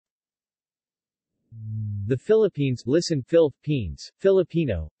The Philippines, listen Philippines,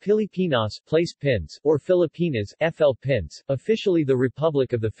 Filipino, Pilipinas, place pins, or Filipinas, FL pins, officially the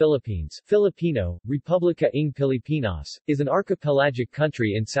Republic of the Philippines, Filipino, Republica ng Pilipinas, is an archipelagic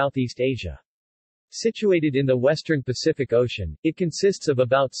country in Southeast Asia. Situated in the western Pacific Ocean, it consists of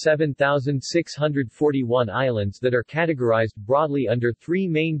about 7,641 islands that are categorized broadly under three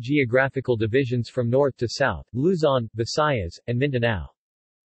main geographical divisions from north to south: Luzon, Visayas, and Mindanao.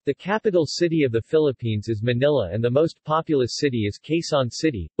 The capital city of the Philippines is Manila and the most populous city is Quezon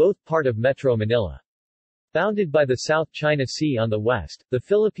City, both part of Metro Manila. Bounded by the South China Sea on the west, the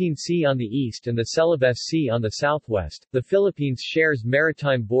Philippine Sea on the east and the Celebes Sea on the southwest, the Philippines shares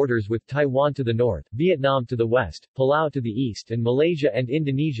maritime borders with Taiwan to the north, Vietnam to the west, Palau to the east and Malaysia and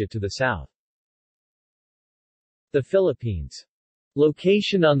Indonesia to the south. The Philippines'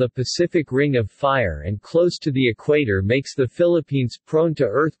 location on the Pacific Ring of Fire and close to the equator makes the Philippines prone to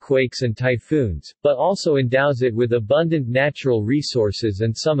earthquakes and typhoons, but also endows it with abundant natural resources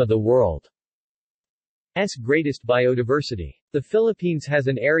and some of the world's greatest biodiversity. The Philippines has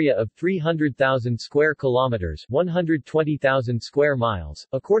an area of 300,000 square kilometers, 120,000 square miles,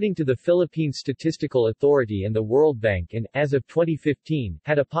 according to the Philippine Statistical Authority and the World Bank, and, as of 2015,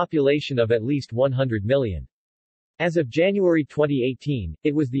 had a population of at least 100 million. As of January 2018,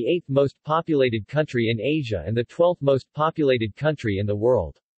 it was the 8th most populated country in Asia and the 12th most populated country in the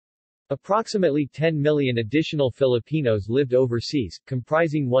world. Approximately 10 million additional Filipinos lived overseas,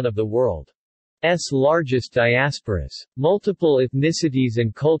 comprising one of the world's largest diasporas. Multiple ethnicities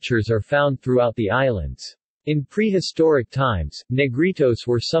and cultures are found throughout the islands. In prehistoric times, Negritos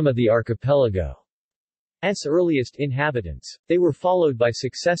were some of the archipelago's earliest inhabitants. They were followed by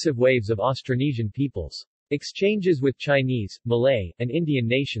successive waves of Austronesian peoples. Exchanges with Chinese, Malay, and Indian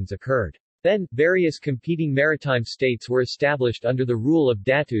nations occurred. Then, various competing maritime states were established under the rule of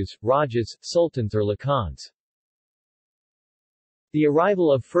datus, rajas, sultans or lakans. The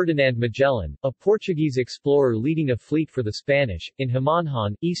arrival of Ferdinand Magellan, a Portuguese explorer leading a fleet for the Spanish, in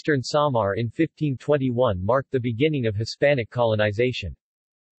Homonhon, eastern Samar in 1521 marked the beginning of Hispanic colonization.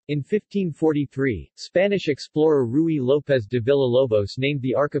 In 1543, Spanish explorer Ruy López de Villalobos named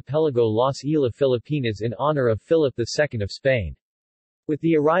the archipelago Las Islas Filipinas in honor of Philip II of Spain. With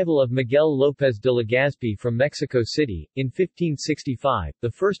the arrival of Miguel López de Legazpi from Mexico City, in 1565,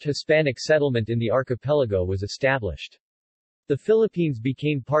 the first Hispanic settlement in the archipelago was established. The Philippines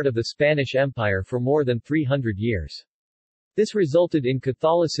became part of the Spanish Empire for more than 300 years. This resulted in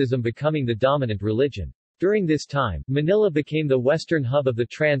Catholicism becoming the dominant religion. During this time, Manila became the western hub of the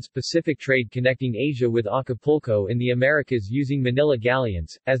trans-Pacific trade connecting Asia with Acapulco in the Americas using Manila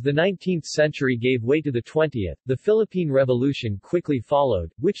galleons. As the 19th century gave way to the 20th, the Philippine Revolution quickly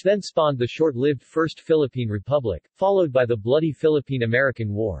followed, which then spawned the short-lived First Philippine Republic, followed by the bloody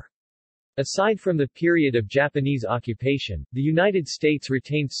Philippine-American War. Aside from the period of Japanese occupation, the United States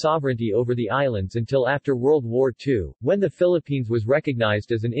retained sovereignty over the islands until after World War II, when the Philippines was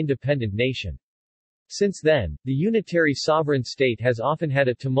recognized as an independent nation. Since then, the unitary sovereign state has often had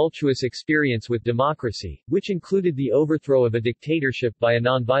a tumultuous experience with democracy, which included the overthrow of a dictatorship by a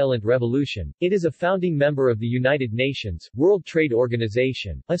nonviolent revolution. It is a founding member of the United Nations, World Trade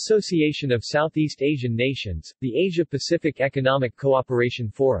Organization, Association of Southeast Asian Nations, the Asia-Pacific Economic Cooperation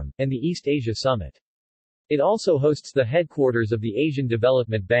Forum, and the East Asia Summit. It also hosts the headquarters of the Asian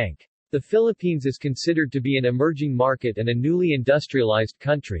Development Bank. The Philippines is considered to be an emerging market and a newly industrialized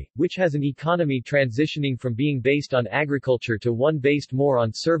country, which has an economy transitioning from being based on agriculture to one based more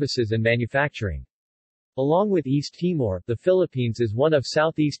on services and manufacturing. Along with East Timor, the Philippines is one of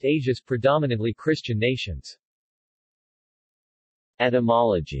Southeast Asia's predominantly Christian nations.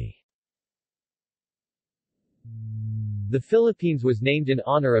 Etymology. The Philippines was named in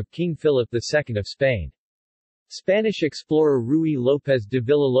honor of King Philip II of Spain. Spanish explorer Ruy López de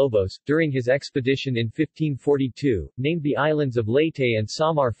Villalobos, during his expedition in 1542, named the islands of Leyte and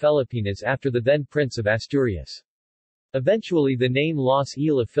Samar Filipinas after the then Prince of Asturias. Eventually the name Las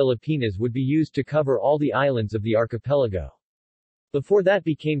Islas Filipinas would be used to cover all the islands of the archipelago. Before that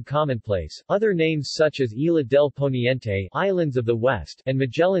became commonplace, other names such as Isla del Poniente, Islands of the West, and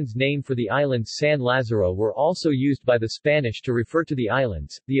Magellan's name for the islands San Lazaro were also used by the Spanish to refer to the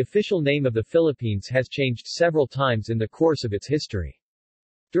islands. The official name of the Philippines has changed several times in the course of its history.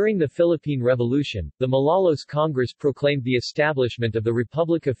 During the Philippine Revolution, the Malolos Congress proclaimed the establishment of the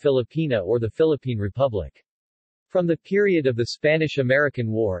Republica Filipina or the Philippine Republic. From the period of the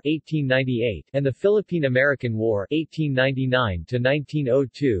Spanish-American War 1898 and the Philippine-American War 1899 to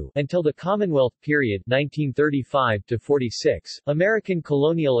 1902 until the Commonwealth period 1935 to 46, American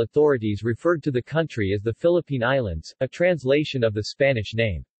colonial authorities referred to the country as the Philippine Islands, a translation of the Spanish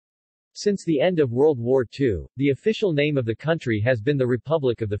name. Since the end of World War II, the official name of the country has been the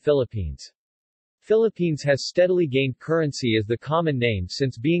Republic of the Philippines. Philippines has steadily gained currency as the common name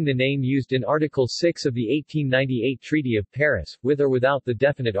since being the name used in Article 6 of the 1898 Treaty of Paris, with or without the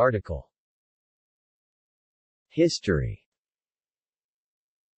definite article. History.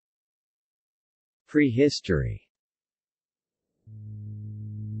 Prehistory.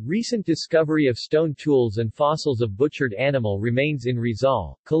 Recent discovery of stone tools and fossils of butchered animal remains in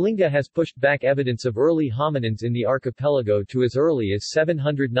Rizal. Kalinga has pushed back evidence of early hominins in the archipelago to as early as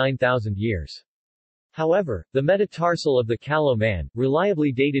 709,000 years. However, the metatarsal of the Callow man,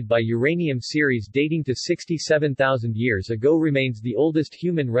 reliably dated by uranium series dating to 67,000 years ago, remains the oldest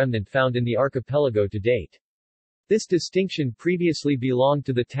human remnant found in the archipelago to date. This distinction previously belonged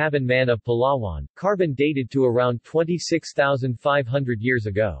to the Taban man of Palawan, carbon dated to around 26,500 years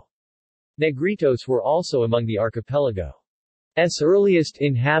ago. Negritos were also among the archipelago's earliest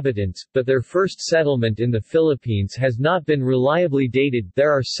inhabitants, but their first settlement in the Philippines has not been reliably dated.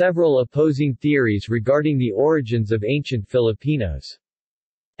 There are several opposing theories regarding the origins of ancient Filipinos.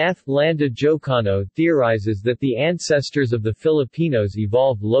 Landa Jocano theorizes that the ancestors of the Filipinos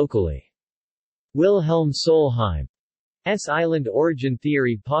evolved locally. Wilhelm Solheim's island origin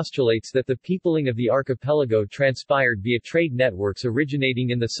theory postulates that the peopling of the archipelago transpired via trade networks originating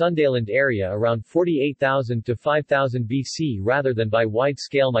in the Sundaland area around 48,000 to 5,000 BC rather than by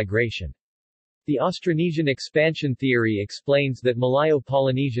wide-scale migration. The Austronesian expansion theory explains that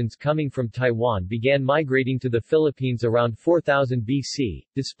Malayo-Polynesians coming from Taiwan began migrating to the Philippines around 4000 BC,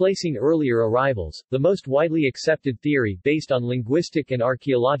 displacing earlier arrivals. The most widely accepted theory, based on linguistic and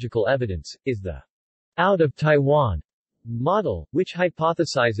archaeological evidence, is the out of Taiwan model, which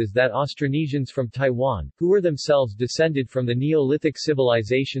hypothesizes that Austronesians from Taiwan, who were themselves descended from the Neolithic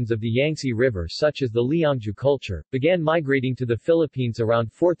civilizations of the Yangtze River such as the Liangju culture, began migrating to the Philippines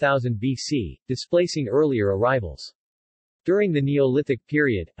around 4000 BC, displacing earlier arrivals. During the Neolithic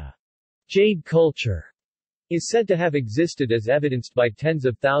period, a jade culture is said to have existed, as evidenced by tens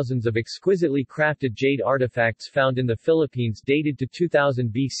of thousands of exquisitely crafted jade artifacts found in the Philippines dated to 2000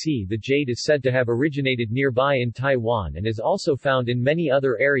 BC. The jade is said to have originated nearby in Taiwan and is also found in many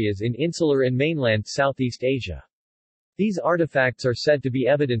other areas in insular and mainland Southeast Asia. These artifacts are said to be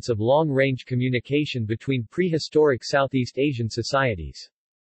evidence of long-range communication between prehistoric Southeast Asian societies.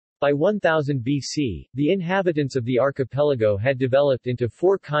 By 1000 BC, the inhabitants of the archipelago had developed into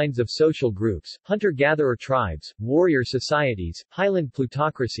four kinds of social groups: hunter-gatherer tribes, warrior societies, highland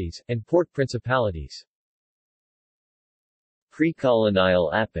plutocracies, and port principalities.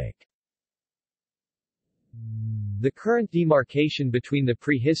 Pre-colonial epoch. The current demarcation between the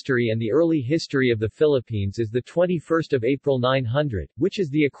prehistory and the early history of the Philippines is the 21st of April 900, which is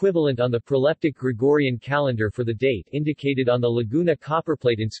the equivalent on the proleptic Gregorian calendar for the date indicated on the Laguna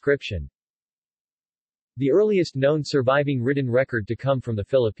copperplate inscription. The earliest known surviving written record to come from the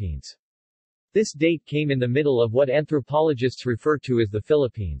Philippines. This date came in the middle of what anthropologists refer to as the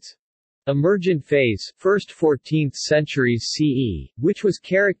Philippines' emergent phase, first 14th centuries CE, which was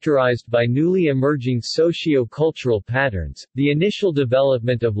characterized by newly emerging socio-cultural patterns, the initial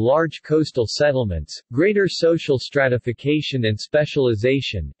development of large coastal settlements, greater social stratification and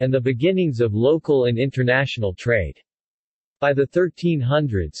specialization, and the beginnings of local and international trade. By the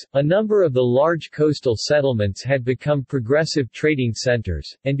 1300s, a number of the large coastal settlements had become progressive trading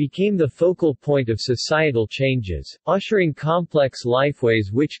centers, and became the focal point of societal changes, ushering complex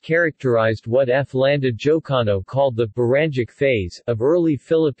lifeways which characterized what Landa Jocano called the Barangic phase of early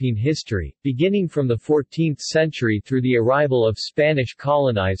Philippine history, beginning from the 14th century through the arrival of Spanish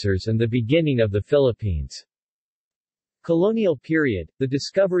colonizers and the beginning of the Philippines' colonial period. The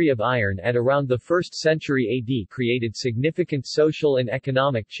discovery of iron at around the 1st century AD created significant social and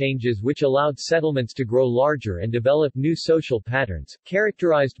economic changes which allowed settlements to grow larger and develop new social patterns,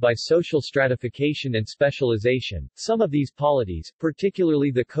 characterized by social stratification and specialization. Some of these polities, particularly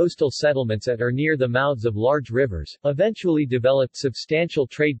the coastal settlements at or near the mouths of large rivers, eventually developed substantial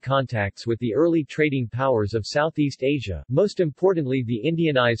trade contacts with the early trading powers of Southeast Asia, most importantly the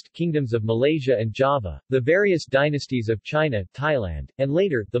Indianized kingdoms of Malaysia and Java, the various dynasties of China, Thailand, and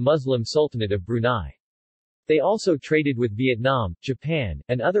later, the Muslim Sultanate of Brunei. They also traded with Vietnam, Japan,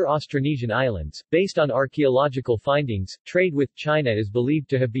 and other Austronesian islands. Based on archaeological findings, trade with China is believed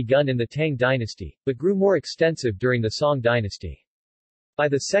to have begun in the Tang dynasty, but grew more extensive during the Song dynasty. By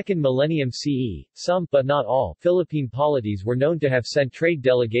the 2nd millennium CE, some, but not all, Philippine polities were known to have sent trade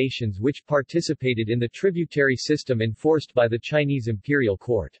delegations which participated in the tributary system enforced by the Chinese imperial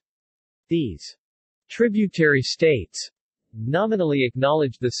court. These tributary states nominally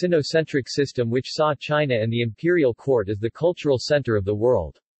acknowledged the Sinocentric system which saw China and the imperial court as the cultural center of the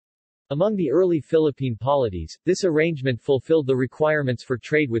world. Among the early Philippine polities, this arrangement fulfilled the requirements for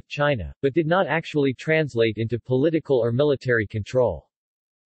trade with China, but did not actually translate into political or military control.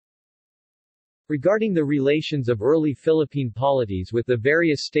 Regarding the relations of early Philippine polities with the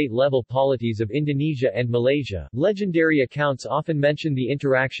various state-level polities of Indonesia and Malaysia, legendary accounts often mention the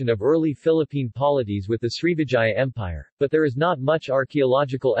interaction of early Philippine polities with the Srivijaya Empire, but there is not much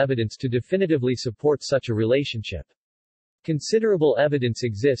archaeological evidence to definitively support such a relationship. Considerable evidence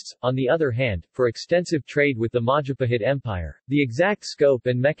exists, on the other hand, for extensive trade with the Majapahit Empire. The exact scope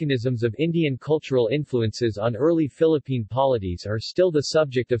and mechanisms of Indian cultural influences on early Philippine polities are still the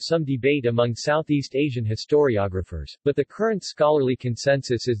subject of some debate among Southeast Asian historiographers, but the current scholarly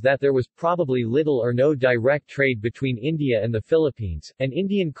consensus is that there was probably little or no direct trade between India and the Philippines, and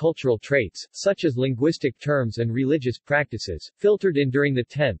Indian cultural traits, such as linguistic terms and religious practices, filtered in during the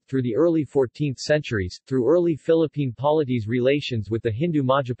 10th through the early 14th centuries, through early Philippine polities relations with the Hindu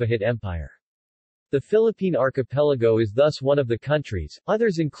Majapahit Empire. The Philippine archipelago is thus one of the countries,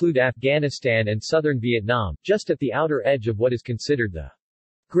 others include Afghanistan and southern Vietnam, just at the outer edge of what is considered the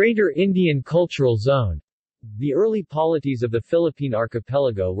Greater Indian Cultural Zone. The early polities of the Philippine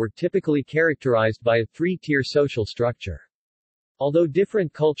archipelago were typically characterized by a three-tier social structure. Although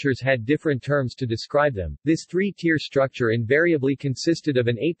different cultures had different terms to describe them, this three-tier structure invariably consisted of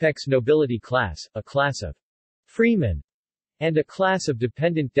an apex nobility class, a class of freemen, and a class of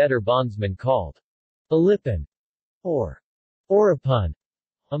dependent debtor bondsmen called Alipin or Oripun.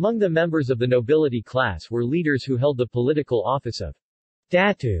 Among the members of the nobility class were leaders who held the political office of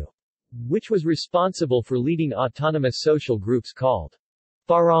Datu, which was responsible for leading autonomous social groups called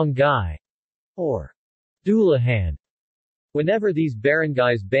barangay or Dulahan. Whenever these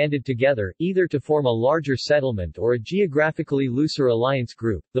barangays banded together, either to form a larger settlement or a geographically looser alliance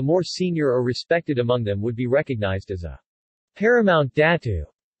group, the more senior or respected among them would be recognized as a paramount datu,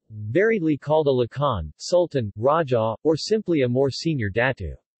 variedly called a lakan, sultan, raja, or simply a more senior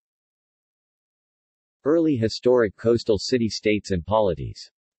datu. Early historic coastal city-states and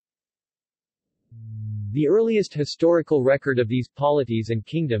polities. The earliest historical record of these polities and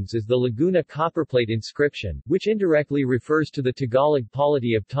kingdoms is the Laguna copperplate inscription, which indirectly refers to the Tagalog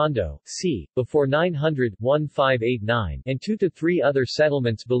polity of Tondo, c. before 900-1589, and 2 to 3 other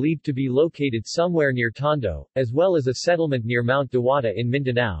settlements believed to be located somewhere near Tondo, as well as a settlement near Mount Dewata in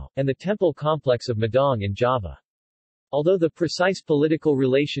Mindanao, and the temple complex of Madong in Java. Although the precise political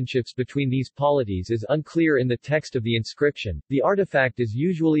relationships between these polities is unclear in the text of the inscription, the artifact is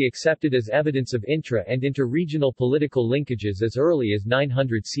usually accepted as evidence of intra- and inter-regional political linkages as early as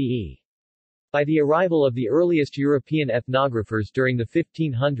 900 CE. By the arrival of the earliest European ethnographers during the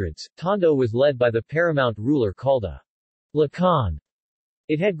 1500s, Tondo was led by the paramount ruler called a Lakan.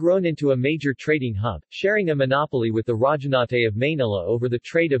 It had grown into a major trading hub, sharing a monopoly with the Rajanate of Manila over the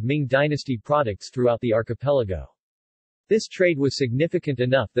trade of Ming dynasty products throughout the archipelago. This trade was significant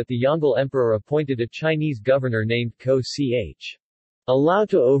enough that the Yongle Emperor appointed a Chinese governor named Ko Ch. Allow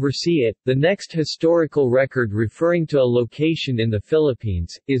to oversee it. The next historical record referring to a location in the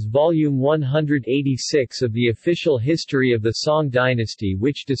Philippines is volume 186 of the official history of the Song dynasty,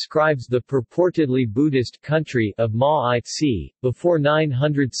 which describes the purportedly Buddhist country of Ma c. before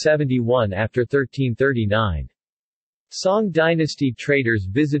 971 after 1339. Song dynasty traders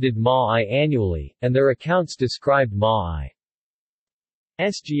visited Ma'i annually, and their accounts described Ma'i's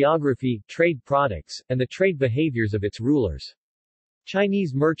geography, trade products, and the trade behaviors of its rulers.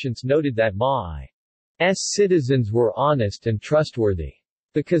 Chinese merchants noted that Ma'i's citizens were honest and trustworthy.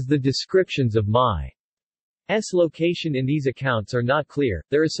 Because the descriptions of Ma'i's location in these accounts are not clear,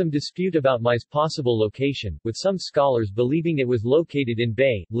 there is some dispute about Ma'i's possible location, with some scholars believing it was located in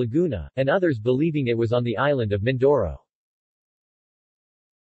Bay, Laguna, and others believing it was on the island of Mindoro.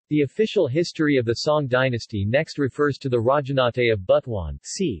 The official history of the Song dynasty next refers to the Rajanate of Butuan,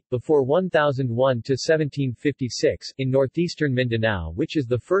 c. before 1001 to 1756, in northeastern Mindanao, which is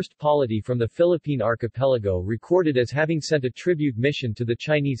the first polity from the Philippine archipelago recorded as having sent a tribute mission to the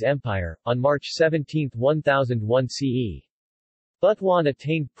Chinese Empire, on March 17, 1001 CE. Butuan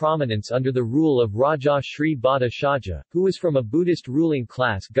attained prominence under the rule of Raja Sri Bata Shaja, who was from a Buddhist ruling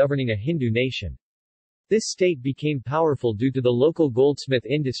class governing a Hindu nation. This state became powerful due to the local goldsmith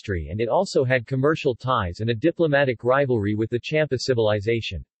industry, and it also had commercial ties and a diplomatic rivalry with the Champa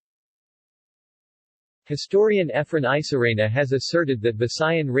civilization. Historian Efren Isarena has asserted that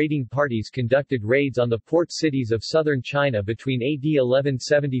Visayan raiding parties conducted raids on the port cities of southern China between AD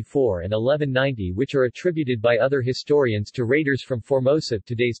 1174 and 1190, which are attributed by other historians to raiders from Formosa,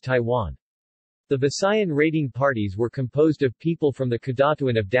 today's Taiwan. The Visayan raiding parties were composed of people from the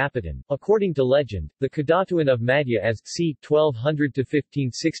Kadatuan of Dapitan. According to legend, the Kadatuan of Madhya as c.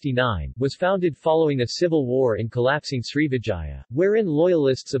 1200–1569 was founded following a civil war in collapsing Srivijaya, wherein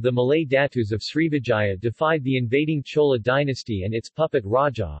loyalists of the Malay Datus of Srivijaya defied the invading Chola dynasty and its puppet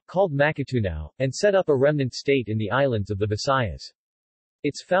Raja, called Makatunao, and set up a remnant state in the islands of the Visayas.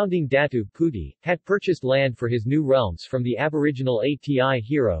 Its founding Datu, Puti, had purchased land for his new realms from the aboriginal Ati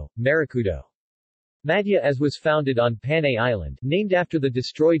hero, Marakudo. Madhya as was founded on Panay Island, named after the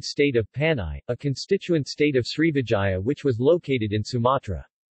destroyed state of Panay, a constituent state of Srivijaya which was located in Sumatra.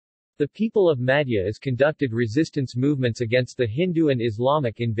 The people of Madhya as conducted resistance movements against the Hindu and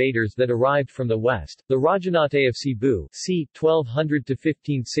Islamic invaders that arrived from the west. The Rajanate of Cebu, c.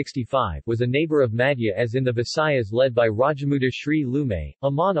 1200–1565, was a neighbor of Madhya as in the Visayas led by Rajamuda Sri Lume,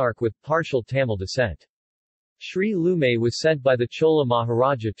 a monarch with partial Tamil descent. Sri Lume was sent by the Chola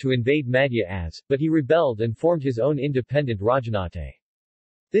Maharaja to invade Madhya as, but he rebelled and formed his own independent Rajanate.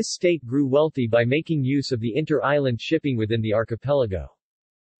 This state grew wealthy by making use of the inter-island shipping within the archipelago.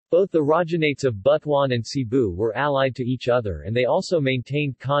 Both the Rajanates of Butuan and Cebu were allied to each other and they also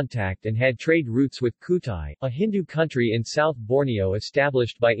maintained contact and had trade routes with Kutai, a Hindu country in South Borneo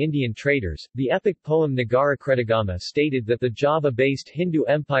established by Indian traders. The epic poem Nagara Kretagama stated that the Java-based Hindu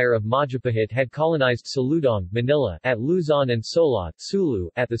empire of Majapahit had colonized Saludong, Manila, at Luzon and Solot, Sulu,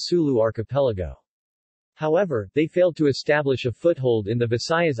 at the Sulu archipelago. However, they failed to establish a foothold in the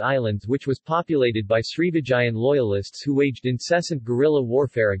Visayas Islands which was populated by Srivijayan loyalists who waged incessant guerrilla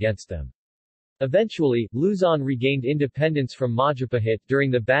warfare against them. Eventually, Luzon regained independence from Majapahit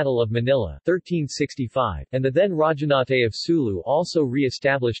during the Battle of Manila 1365, and the then Rajanate of Sulu also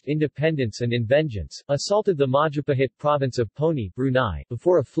re-established independence and in vengeance, assaulted the Majapahit province of Poni, Brunei,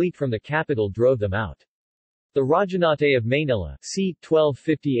 before a fleet from the capital drove them out. The Rajanate of Manila, c.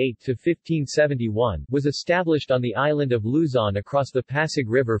 1258–1571, was established on the island of Luzon across the Pasig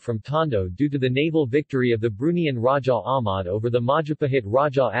River from Tondo due to the naval victory of the Bruneian Raja Ahmad over the Majapahit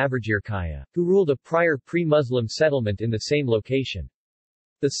Raja Avrajirkaya, who ruled a prior pre-Muslim settlement in the same location.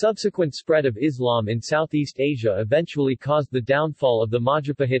 The subsequent spread of Islam in Southeast Asia eventually caused the downfall of the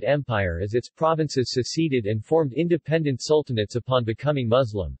Majapahit Empire as its provinces seceded and formed independent sultanates upon becoming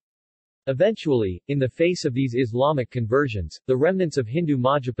Muslim. Eventually, in the face of these Islamic conversions, the remnants of Hindu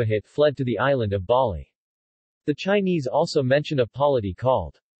Majapahit fled to the island of Bali. The Chinese also mention a polity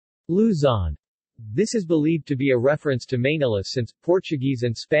called Luzon. This is believed to be a reference to Manila since Portuguese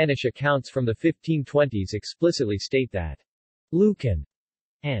and Spanish accounts from the 1520s explicitly state that Lucan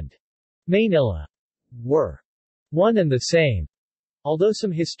and Manila were one and the same, although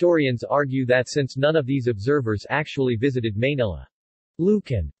some historians argue that since none of these observers actually visited Manila,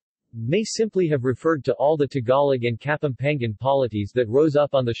 Lucan may simply have referred to all the Tagalog and Kapampangan polities that rose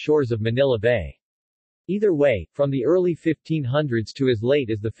up on the shores of Manila Bay. Either way, from the early 1500s to as late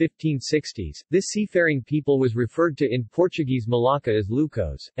as the 1560s, this seafaring people was referred to in Portuguese Malacca as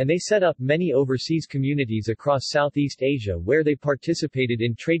Lucos, and they set up many overseas communities across Southeast Asia where they participated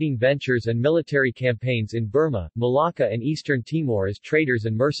in trading ventures and military campaigns in Burma, Malacca and Eastern Timor as traders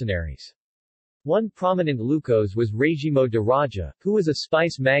and mercenaries. One prominent Lucos was Regimo de Raja, who was a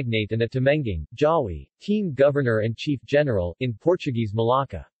spice magnate and a Temenging, Jawi, team governor and chief general, in Portuguese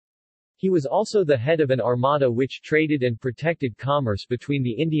Malacca. He was also the head of an armada which traded and protected commerce between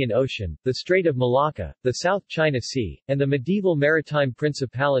the Indian Ocean, the Strait of Malacca, the South China Sea, and the medieval maritime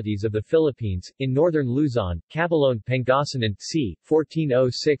principalities of the Philippines. In northern Luzon, Caballon Pangasinan c.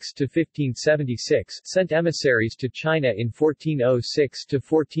 1406–1576 sent emissaries to China in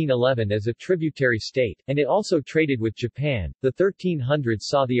 1406–1411 as a tributary state, and it also traded with Japan. The 1300s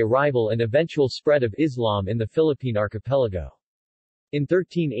saw the arrival and eventual spread of Islam in the Philippine archipelago. In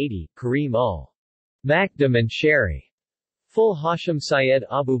 1380, Karim ul-Makdum and Shari Ful Hashim Syed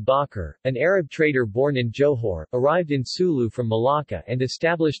Abu Bakr, an Arab trader born in Johor, arrived in Sulu from Malacca and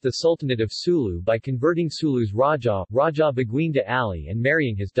established the Sultanate of Sulu by converting Sulu's Raja, Raja Baguinda Ali and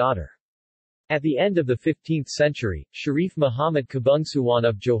marrying his daughter. At the end of the 15th century, Sharif Muhammad Kabungsuwan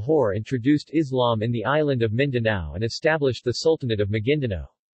of Johor introduced Islam in the island of Mindanao and established the Sultanate of Maguindanao.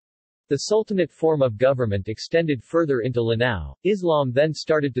 The Sultanate form of government extended further into Lanao. Islam then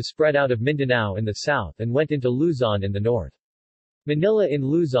started to spread out of Mindanao in the south and went into Luzon in the north. Manila in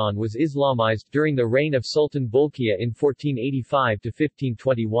Luzon was Islamized during the reign of Sultan Bolkiah in 1485 to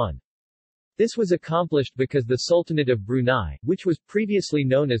 1521. This was accomplished because the Sultanate of Brunei, which was previously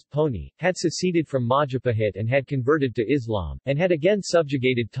known as Poni, had seceded from Majapahit and had converted to Islam, and had again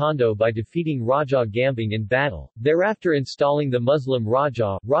subjugated Tondo by defeating Raja Gambang in battle, thereafter installing the Muslim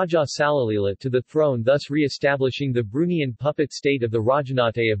Raja, Raja Salalila to the throne, thus re-establishing the Bruneian puppet state of the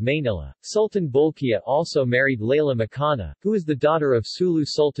Rajanate of Manila. Sultan Bolkiah also married Layla Makana, who is the daughter of Sulu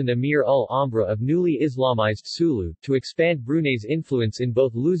Sultan Amir ul-Amra of newly Islamized Sulu, to expand Brunei's influence in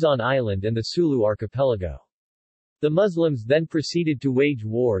both Luzon Island and the Sulu archipelago. The Muslims then proceeded to wage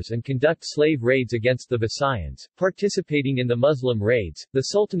wars and conduct slave raids against the Visayans. Participating in the Muslim raids, the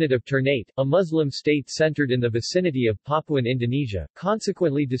Sultanate of Ternate, a Muslim state centered in the vicinity of Papuan Indonesia,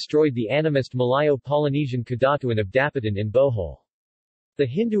 consequently destroyed the animist Malayo-Polynesian Kadatuan of Dapitan in Bohol. The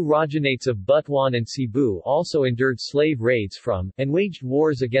Hindu Rajanates of Butuan and Cebu also endured slave raids from, and waged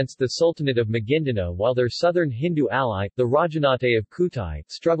wars against the Sultanate of Maguindanao, while their southern Hindu ally, the Rajanate of Kutai,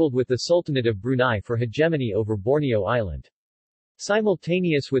 struggled with the Sultanate of Brunei for hegemony over Borneo Island.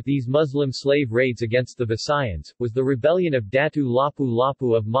 Simultaneous with these Muslim slave raids against the Visayans, was the rebellion of Datu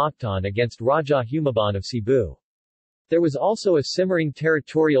Lapu-Lapu of Mactan against Raja Humabon of Cebu. There was also a simmering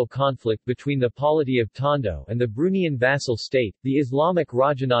territorial conflict between the polity of Tondo and the Bruneian vassal state, the Islamic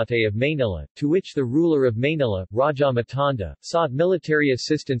Rajanate of Manila, to which the ruler of Manila, Raja Matanda, sought military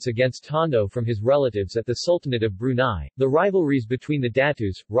assistance against Tondo from his relatives at the Sultanate of Brunei. The rivalries between the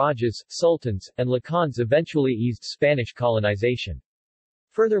Datus, Rajas, Sultans, and Lakans eventually eased Spanish colonization.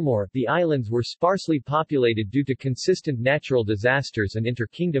 Furthermore, the islands were sparsely populated due to consistent natural disasters and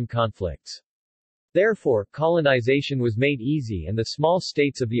inter-kingdom conflicts. Therefore, colonization was made easy and the small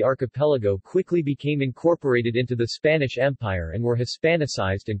states of the archipelago quickly became incorporated into the Spanish Empire and were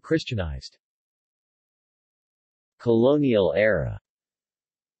Hispanicized and Christianized. Colonial era.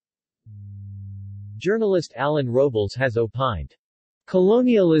 Journalist Alan Robles has opined,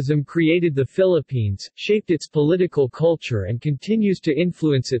 "Colonialism created the Philippines, shaped its political culture and continues to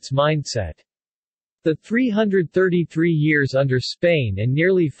influence its mindset. The 333 years under Spain and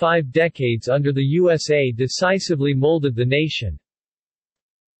nearly 5 decades under the USA decisively molded the nation."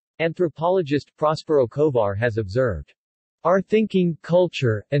 Anthropologist Prospero Covar has observed, "Our thinking,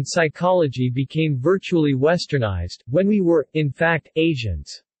 culture, and psychology became virtually westernized, when we were, in fact,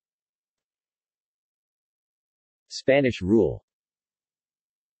 Asians." Spanish rule.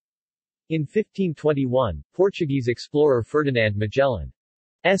 In 1521, Portuguese explorer Ferdinand Magellan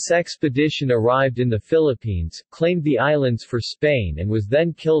S. expedition arrived in the Philippines, claimed the islands for Spain and was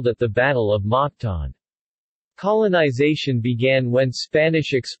then killed at the Battle of Mactan. Colonization began when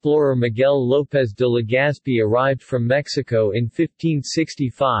Spanish explorer Miguel López de Legazpi arrived from Mexico in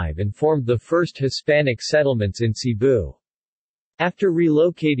 1565 and formed the first Hispanic settlements in Cebu. After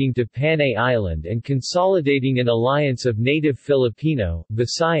relocating to Panay Island and consolidating an alliance of native Filipino,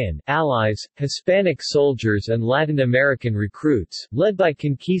 Visayan, allies, Hispanic soldiers and Latin American recruits, led by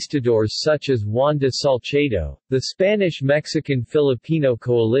conquistadors such as Juan de Salcedo, the Spanish-Mexican-Filipino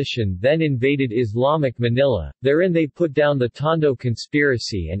coalition then invaded Islamic Manila. Therein they put down the Tondo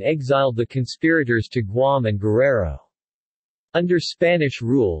conspiracy and exiled the conspirators to Guam and Guerrero. Under Spanish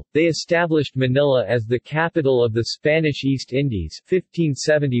rule, they established Manila as the capital of the Spanish East Indies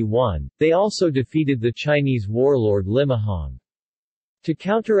 1571. They also defeated the Chinese warlord Limahong. To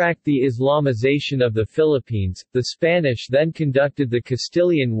counteract the Islamization of the Philippines, the Spanish then conducted the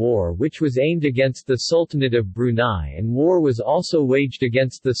Castilian War, which was aimed against the Sultanate of Brunei, and war was also waged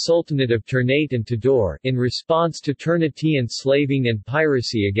against the Sultanate of Ternate and Tidore, in response to Ternatean enslaving and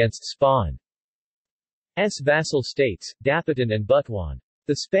piracy against Spain's vassal states, Dapitan and Butuan.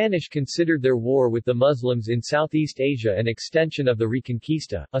 The Spanish considered their war with the Muslims in Southeast Asia an extension of the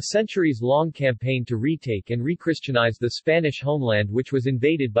Reconquista, a centuries-long campaign to retake and re-Christianize the Spanish homeland which was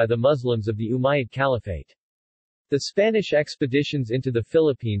invaded by the Muslims of the Umayyad Caliphate. The Spanish expeditions into the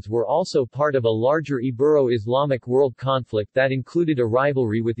Philippines were also part of a larger Ibero-Islamic world conflict that included a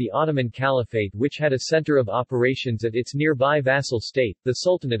rivalry with the Ottoman Caliphate, which had a center of operations at its nearby vassal state, the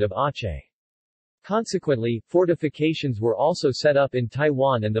Sultanate of Aceh. Consequently, fortifications were also set up in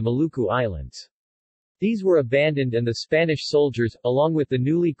Taiwan and the Maluku Islands. These were abandoned and the Spanish soldiers, along with the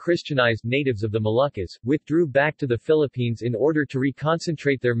newly Christianized natives of the Moluccas, withdrew back to the Philippines in order to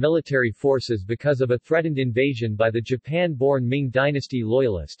reconcentrate their military forces because of a threatened invasion by the Japan-born Ming dynasty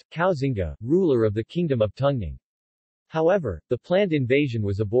loyalist, Koxinga, ruler of the Kingdom of Tungning. However, the planned invasion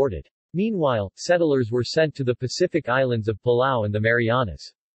was aborted. Meanwhile, settlers were sent to the Pacific islands of Palau and the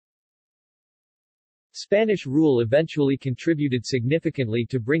Marianas. Spanish rule eventually contributed significantly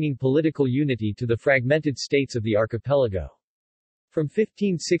to bringing political unity to the fragmented states of the archipelago. From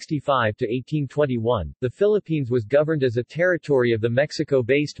 1565 to 1821, the Philippines was governed as a territory of the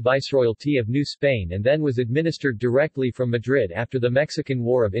Mexico-based Viceroyalty of New Spain and then was administered directly from Madrid after the Mexican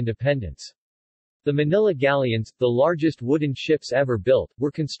War of Independence. The Manila galleons, the largest wooden ships ever built,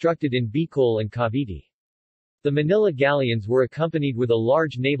 were constructed in Bicol and Cavite. The Manila galleons were accompanied with a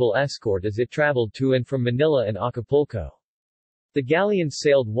large naval escort as it traveled to and from Manila and Acapulco. The galleons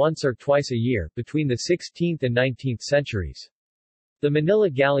sailed once or twice a year, between the 16th and 19th centuries. The Manila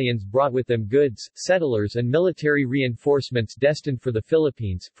galleons brought with them goods, settlers and military reinforcements destined for the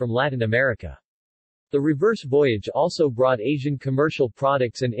Philippines, from Latin America. The reverse voyage also brought Asian commercial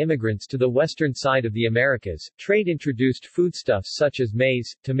products and immigrants to the western side of the Americas. Trade introduced foodstuffs such as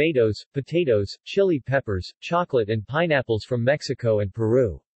maize, tomatoes, potatoes, chili peppers, chocolate and pineapples from Mexico and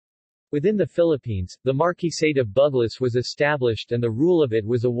Peru. Within the Philippines, the Marquisate of Buglas was established and the rule of it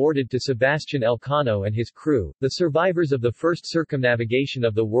was awarded to Sebastian Elcano and his crew, the survivors of the first circumnavigation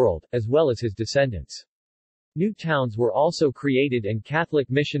of the world, as well as his descendants. New towns were also created and Catholic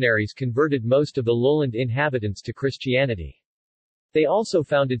missionaries converted most of the lowland inhabitants to Christianity. They also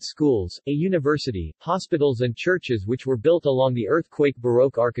founded schools, a university, hospitals and churches which were built along the earthquake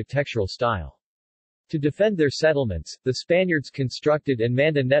Baroque architectural style. To defend their settlements, the Spaniards constructed and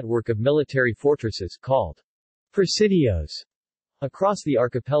manned a network of military fortresses, called presidios, across the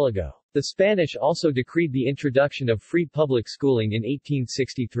archipelago. The Spanish also decreed the introduction of free public schooling in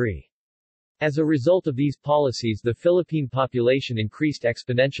 1863. As a result of these policies, the Philippine population increased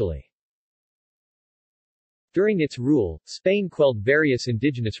exponentially. During its rule, Spain quelled various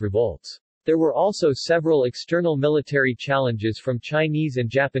indigenous revolts. There were also several external military challenges from Chinese and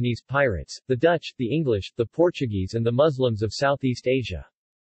Japanese pirates, the Dutch, the English, the Portuguese and the Muslims of Southeast Asia.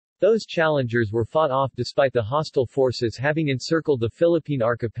 Those challengers were fought off despite the hostile forces having encircled the Philippine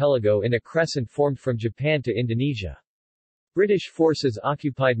archipelago in a crescent formed from Japan to Indonesia. British forces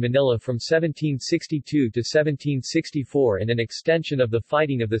occupied Manila from 1762 to 1764 in an extension of the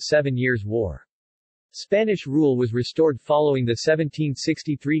fighting of the 7 Years' War. Spanish rule was restored following the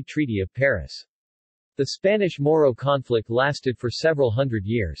 1763 Treaty of Paris. The Spanish-Moro conflict lasted for several hundred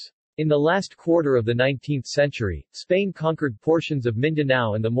years. In the last quarter of the 19th century, Spain conquered portions of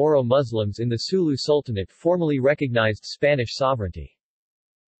Mindanao and the Moro Muslims in the Sulu Sultanate formally recognized Spanish sovereignty.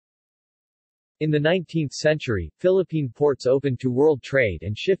 In the 19th century, Philippine ports opened to world trade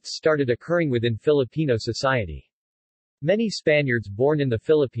and shifts started occurring within Filipino society. Many Spaniards born in the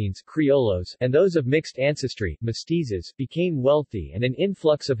Philippines, Criollos, and those of mixed ancestry, mestizos, became wealthy and an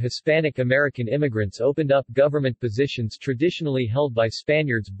influx of Hispanic American immigrants opened up government positions traditionally held by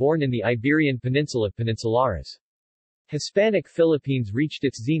Spaniards born in the Iberian Peninsula peninsulares. Hispanic Philippines reached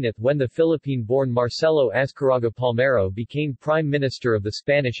its zenith when the Philippine-born Marcelo Azcárraga Palmero became Prime Minister of the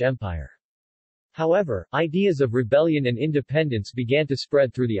Spanish Empire. However, ideas of rebellion and independence began to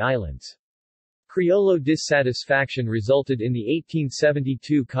spread through the islands. Criollo dissatisfaction resulted in the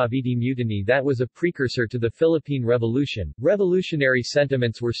 1872 Cavite Mutiny that was a precursor to the Philippine Revolution. Revolutionary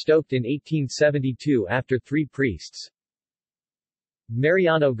sentiments were stoked in 1872 after three priests,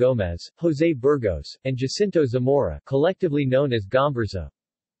 Mariano Gomez, José Burgos, and Jacinto Zamora, collectively known as Gomburza,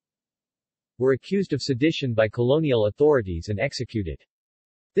 were accused of sedition by colonial authorities and executed.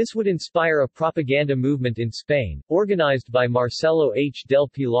 This would inspire a propaganda movement in Spain, organized by Marcelo H. del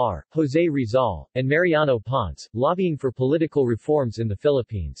Pilar, José Rizal, and Mariano Ponce, lobbying for political reforms in the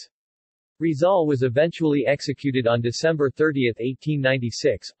Philippines. Rizal was eventually executed on December 30,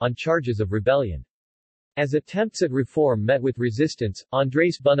 1896, on charges of rebellion. As attempts at reform met with resistance,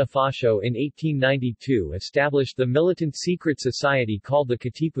 Andrés Bonifacio in 1892 established the militant secret society called the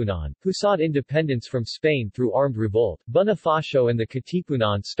Katipunan, who sought independence from Spain through armed revolt. Bonifacio and the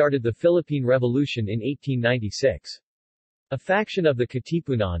Katipunan started the Philippine Revolution in 1896. A faction of the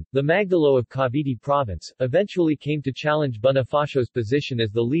Katipunan, the Magdalo of Cavite Province, eventually came to challenge Bonifacio's position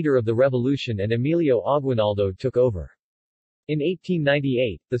as the leader of the revolution and Emilio Aguinaldo took over. In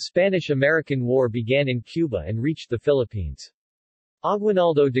 1898, the Spanish-American War began in Cuba and reached the Philippines.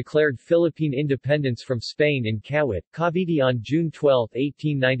 Aguinaldo declared Philippine independence from Spain in Kawit, Cavite on June 12,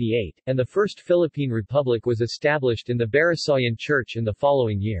 1898, and the First Philippine Republic was established in the Barisoyan Church in the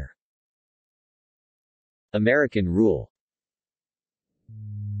following year. American rule.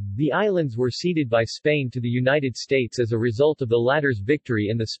 The islands were ceded by Spain to the United States as a result of the latter's victory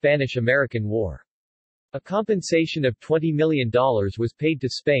in the Spanish-American War. A compensation of $20 million was paid to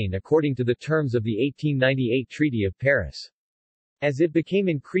Spain according to the terms of the 1898 Treaty of Paris. As it became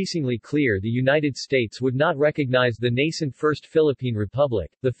increasingly clear the United States would not recognize the nascent First Philippine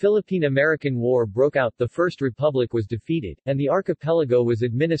Republic, the Philippine-American War broke out, the First Republic was defeated, and the archipelago was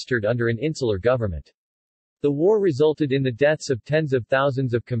administered under an insular government. The war resulted in the deaths of tens of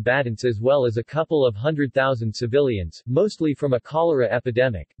thousands of combatants as well as a couple of 100,000 civilians, mostly from a cholera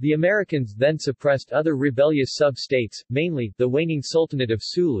epidemic. The Americans then suppressed other rebellious sub-states, mainly, the waning Sultanate of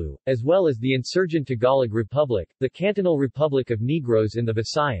Sulu, as well as the insurgent Tagalog Republic, the Cantonal Republic of Negros in the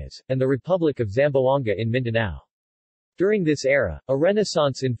Visayas, and the Republic of Zamboanga in Mindanao. During this era, a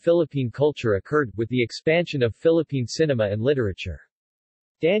renaissance in Philippine culture occurred, with the expansion of Philippine cinema and literature.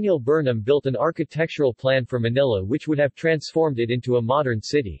 Daniel Burnham built an architectural plan for Manila which would have transformed it into a modern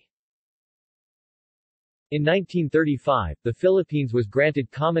city. In 1935, the Philippines was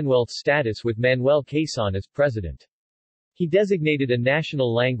granted Commonwealth status with Manuel Quezon as president. He designated a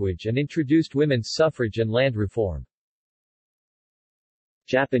national language and introduced women's suffrage and land reform.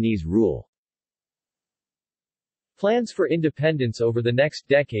 Japanese rule. Plans for independence over the next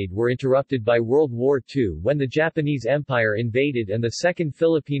decade were interrupted by World War II when the Japanese Empire invaded and the Second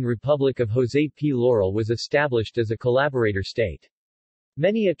Philippine Republic of Jose P. Laurel was established as a collaborator state.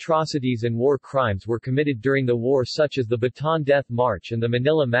 Many atrocities and war crimes were committed during the war, such as the Bataan Death March and the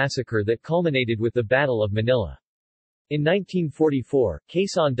Manila Massacre that culminated with the Battle of Manila. In 1944,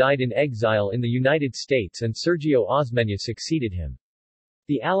 Quezon died in exile in the United States and Sergio Osmeña succeeded him.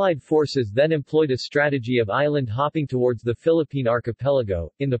 The Allied forces then employed a strategy of island hopping towards the Philippine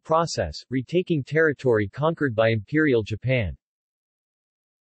archipelago, in the process, retaking territory conquered by Imperial Japan.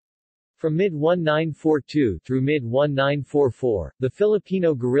 From mid-1942 through mid-1944, the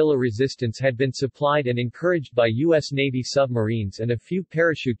Filipino guerrilla resistance had been supplied and encouraged by U.S. Navy submarines and a few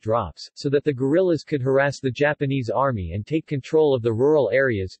parachute drops, so that the guerrillas could harass the Japanese army and take control of the rural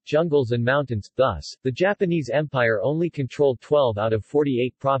areas, jungles and mountains. Thus, the Japanese Empire only controlled 12 out of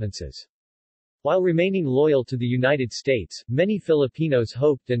 48 provinces. While remaining loyal to the United States, many Filipinos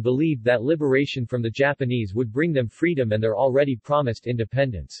hoped and believed that liberation from the Japanese would bring them freedom and their already promised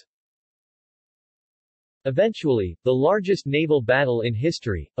independence. Eventually, the largest naval battle in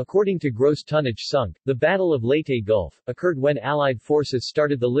history, according to gross tonnage sunk, the Battle of Leyte Gulf, occurred when Allied forces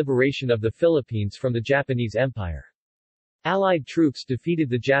started the liberation of the Philippines from the Japanese Empire. Allied troops defeated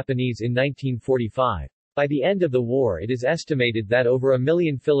the Japanese in 1945. By the end of the war it is estimated that over 1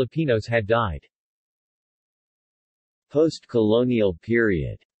 million Filipinos had died. Post-colonial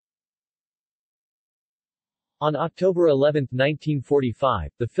period. On October 11,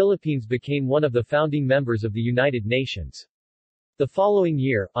 1945, the Philippines became one of the founding members of the United Nations. The following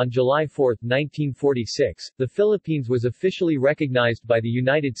year, on July 4, 1946, the Philippines was officially recognized by the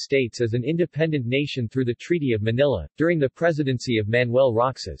United States as an independent nation through the Treaty of Manila, during the presidency of Manuel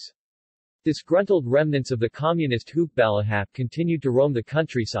Roxas. Disgruntled remnants of the communist Hukbalahap continued to roam the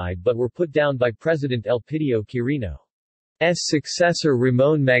countryside but were put down by President Elpidio Quirino's successor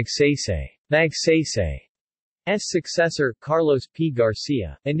Ramon Magsaysay. Successor, Carlos P.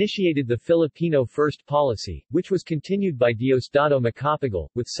 Garcia, initiated the Filipino First policy, which was continued by Diosdado Macapagal,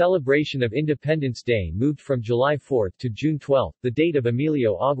 with celebration of Independence Day moved from July 4 to June 12, the date of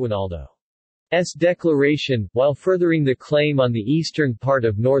Emilio Aguinaldo's declaration, while furthering the claim on the eastern part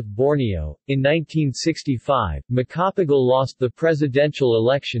of North Borneo. In 1965, Macapagal lost the presidential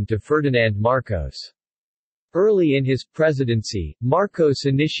election to Ferdinand Marcos. Early in his presidency, Marcos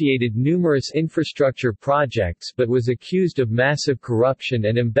initiated numerous infrastructure projects but was accused of massive corruption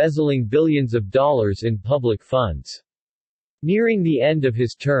and embezzling billions of dollars in public funds. Nearing the end of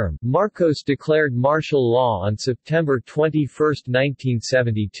his term, Marcos declared martial law on September 21,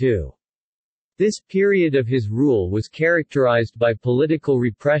 1972. This period of his rule was characterized by political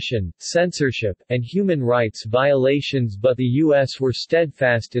repression, censorship, and human rights violations, but the U.S. were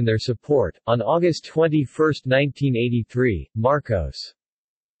steadfast in their support. On August 21, 1983, Marcos'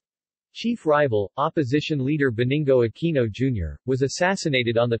 chief rival, opposition leader Benigno Aquino Jr., was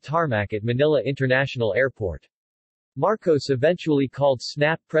assassinated on the tarmac at Manila International Airport. Marcos eventually called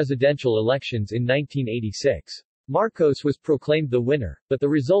snap presidential elections in 1986. Marcos was proclaimed the winner, but the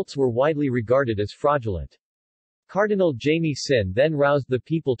results were widely regarded as fraudulent. Cardinal Jaime Sin then roused the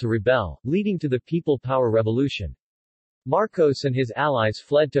people to rebel, leading to the People Power Revolution. Marcos and his allies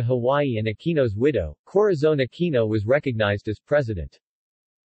fled to Hawaii and Aquino's widow, Corazon Aquino, was recognized as president.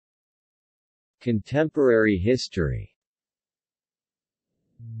 Contemporary history.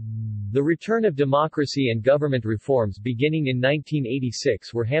 The return of democracy and government reforms beginning in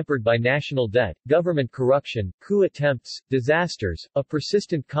 1986 were hampered by national debt, government corruption, coup attempts, disasters, a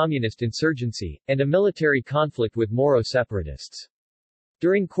persistent communist insurgency, and a military conflict with Moro separatists.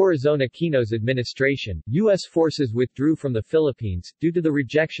 During Corazon Aquino's administration, U.S. forces withdrew from the Philippines, due to the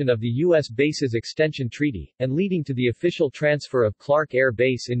rejection of the U.S. Bases Extension Treaty, and leading to the official transfer of Clark Air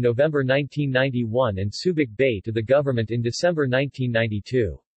Base in November 1991 and Subic Bay to the government in December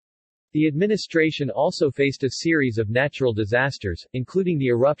 1992. The administration also faced a series of natural disasters, including the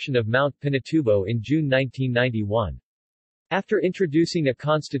eruption of Mount Pinatubo in June 1991. After introducing a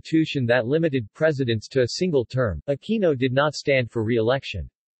constitution that limited presidents to a single term, Aquino did not stand for re-election.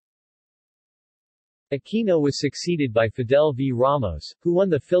 Aquino was succeeded by Fidel V. Ramos, who won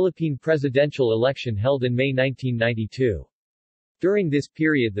the Philippine presidential election held in May 1992. During this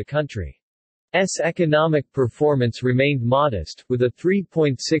period the country's economic performance remained modest, with a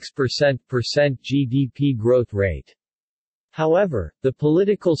 3.6% GDP growth rate. However, the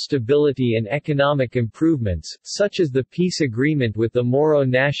political stability and economic improvements, such as the peace agreement with the Moro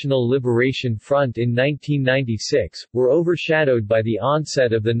National Liberation Front in 1996, were overshadowed by the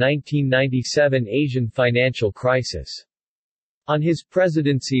onset of the 1997 Asian financial crisis. On his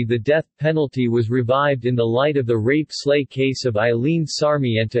presidency, the death penalty was revived in the light of the rape-slay case of Eileen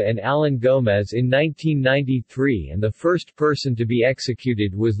Sarmiento and Alan Gomez in 1993, and the first person to be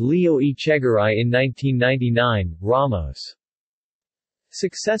executed was Leo Echegaray in 1999. Ramos'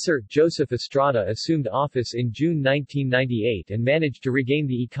 successor, Joseph Estrada, assumed office in June 1998 and managed to regain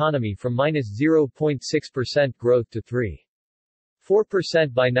the economy from -0.6% growth to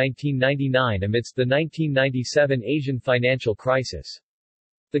 3.4% by 1999 amidst the 1997 Asian financial crisis.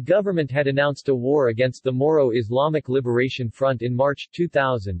 The government had announced a war against the Moro Islamic Liberation Front in March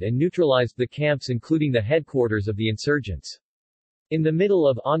 2000 and neutralized the camps, including the headquarters of the insurgents. In the middle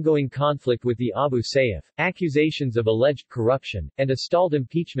of ongoing conflict with the Abu Sayyaf, accusations of alleged corruption, and a stalled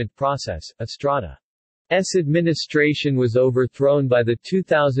impeachment process, Estrada's administration was overthrown by the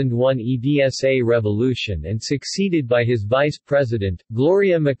 2001 EDSA revolution and succeeded by his vice president,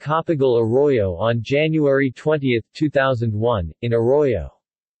 Gloria Macapagal Arroyo, on January 20, 2001, in Arroyo's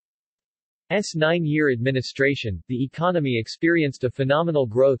 9-year administration. The economy experienced a phenomenal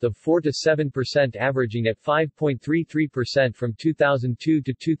growth of 4 to 7%, averaging at 5.33% from 2002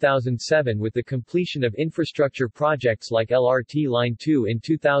 to 2007, with the completion of infrastructure projects like LRT Line 2 in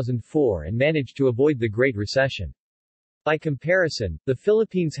 2004, and managed to avoid the Great Recession. By comparison, the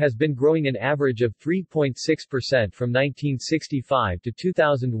Philippines has been growing an average of 3.6% from 1965 to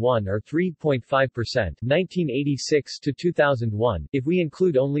 2001, or 3.5% 1986 to 2001, if we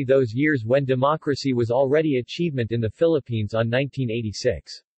include only those years when democracy was already achievement in the Philippines on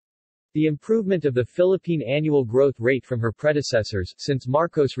 1986. The improvement of the Philippine annual growth rate from her predecessors, since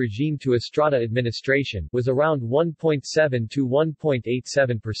Marcos regime to Estrada administration, was around 1.7 to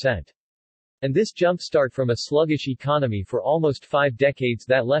 1.87%. And this jumpstart from a sluggish economy for almost 5 decades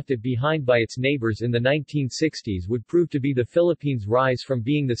that left it behind by its neighbors in the 1960s would prove to be the Philippines' rise from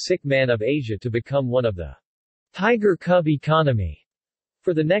being the sick man of Asia to become one of the tiger cub economy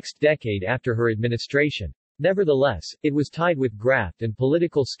for the next decade after her administration. Nevertheless, it was tied with graft and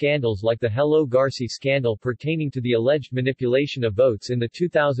political scandals like the Hello Garci scandal pertaining to the alleged manipulation of votes in the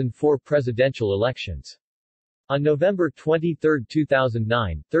 2004 presidential elections. On November 23,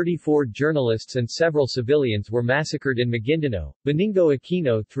 2009, 34 journalists and several civilians were massacred in Maguindanao. Benigno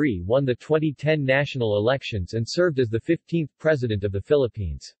Aquino III won the 2010 national elections and served as the 15th President of the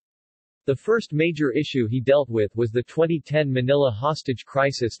Philippines. The first major issue he dealt with was the 2010 Manila hostage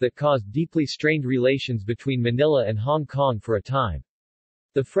crisis that caused deeply strained relations between Manila and Hong Kong for a time.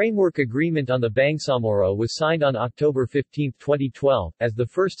 The framework agreement on the Bangsamoro was signed on October 15, 2012, as the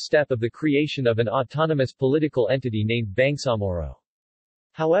first step of the creation of an autonomous political entity named Bangsamoro.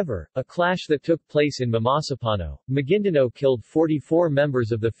 However, a clash that took place in Mamasapano, Maguindanao killed 44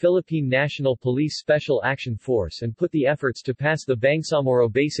 members of the Philippine National Police Special Action Force and put the efforts to pass the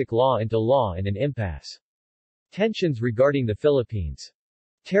Bangsamoro Basic Law into law in an impasse. Tensions regarding the Philippines'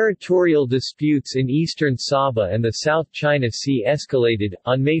 territorial disputes in eastern Sabah and the South China Sea escalated.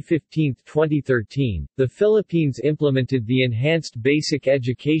 On May 15, 2013, the Philippines implemented the Enhanced Basic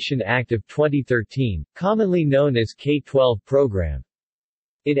Education Act of 2013, commonly known as K-12 program.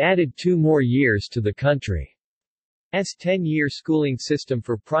 It added 2 more years to the country's 10-year schooling system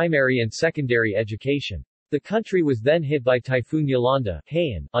for primary and secondary education. The country was then hit by Typhoon Yolanda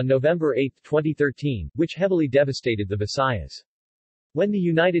Haiyan, on November 8, 2013, which heavily devastated the Visayas. When the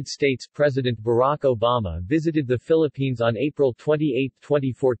United States President Barack Obama visited the Philippines on April 28,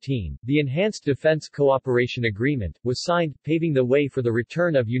 2014, the Enhanced Defense Cooperation Agreement was signed, paving the way for the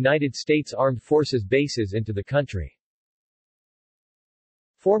return of United States Armed Forces bases into the country.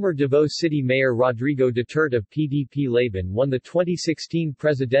 Former Davao City Mayor Rodrigo Duterte of PDP Laban won the 2016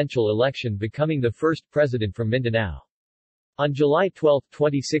 presidential election, becoming the first president from Mindanao. On July 12,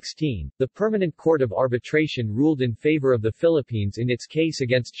 2016, the Permanent Court of Arbitration ruled in favor of the Philippines in its case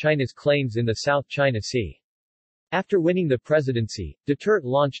against China's claims in the South China Sea. After winning the presidency, Duterte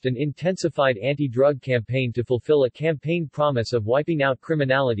launched an intensified anti-drug campaign to fulfill a campaign promise of wiping out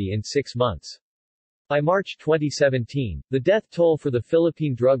criminality in 6 months. By March 2017, the death toll for the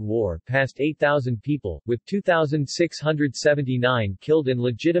Philippine drug war passed 8,000 people, with 2,679 killed in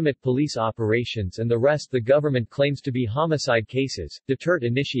legitimate police operations and the rest the government claims to be homicide cases. Duterte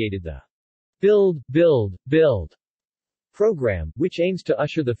initiated the Build, Build, Build program, which aims to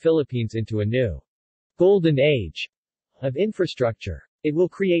usher the Philippines into a new golden age of infrastructure. It will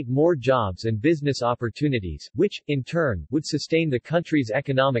create more jobs and business opportunities, which, in turn, would sustain the country's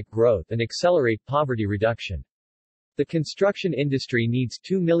economic growth and accelerate poverty reduction. The construction industry needs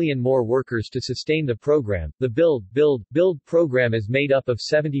 2 million more workers to sustain the program. The Build, Build, Build program is made up of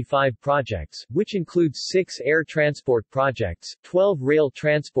 75 projects, which includes 6 air transport projects, 12 rail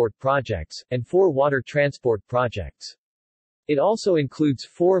transport projects, and 4 water transport projects. It also includes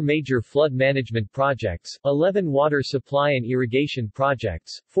 4 major flood management projects, 11 water supply and irrigation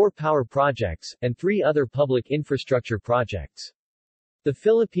projects, 4 power projects, and 3 other public infrastructure projects. The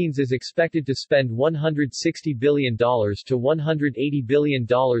Philippines is expected to spend $160 billion to $180 billion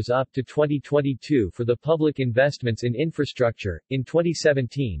up to 2022 for the public investments in infrastructure. In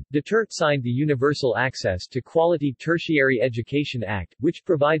 2017, Duterte signed the Universal Access to Quality Tertiary Education Act, which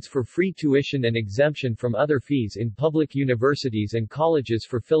provides for free tuition and exemption from other fees in public universities and colleges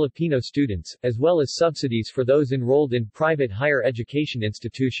for Filipino students, as well as subsidies for those enrolled in private higher education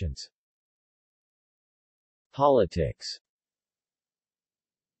institutions. Politics.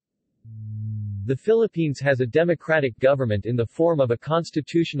 The Philippines has a democratic government in the form of a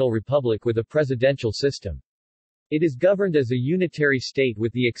constitutional republic with a presidential system. It is governed as a unitary state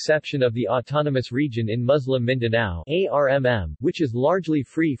with the exception of the autonomous region in Muslim Mindanao, ARMM, which is largely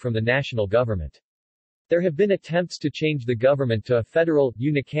free from the national government. There have been attempts to change the government to a federal,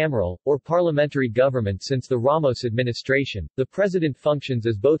 unicameral, or parliamentary government since the Ramos administration. The president functions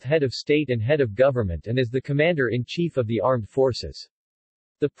as both head of state and head of government and as the commander-in-chief of the armed forces.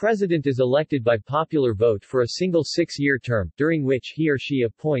 The president is elected by popular vote for a single 6-year term, during which he or she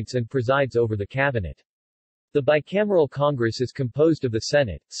appoints and presides over the cabinet. The bicameral Congress is composed of the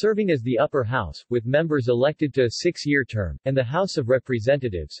Senate, serving as the upper house, with members elected to a 6-year term, and the House of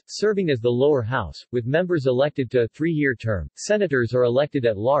Representatives, serving as the lower house, with members elected to a 3-year term. Senators are elected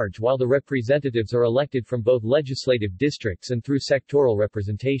at large while the representatives are elected from both legislative districts and through sectoral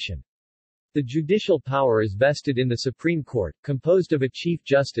representation. The judicial power is vested in the Supreme Court, composed of a Chief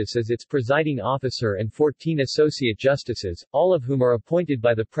Justice as its presiding officer and 14 Associate Justices, all of whom are appointed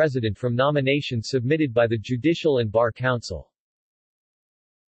by the President from nominations submitted by the Judicial and Bar Council.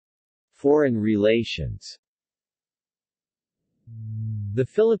 Foreign relations. The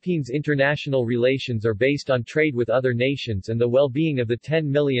Philippines' international relations are based on trade with other nations and the well-being of the 10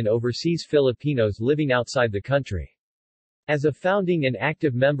 million overseas Filipinos living outside the country. As a founding and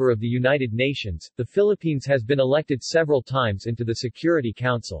active member of the United Nations, the Philippines has been elected several times into the Security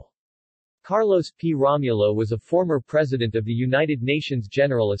Council. Carlos P. Romulo was a former president of the United Nations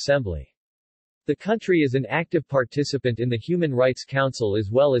General Assembly. The country is an active participant in the Human Rights Council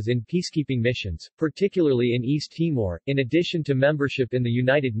as well as in peacekeeping missions, particularly in East Timor. In addition to membership in the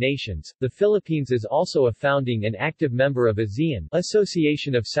United Nations, the Philippines is also a founding and active member of ASEAN,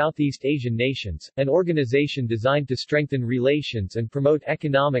 Association of Southeast Asian Nations, an organization designed to strengthen relations and promote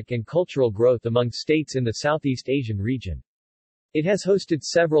economic and cultural growth among states in the Southeast Asian region. It has hosted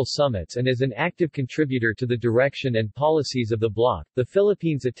several summits and is an active contributor to the direction and policies of the bloc. The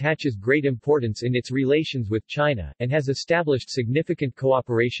Philippines attaches great importance in its relations with China, and has established significant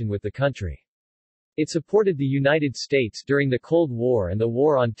cooperation with the country. It supported the United States during the Cold War and the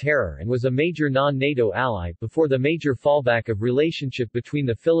War on Terror and was a major non-NATO ally before the major fallback of relationship between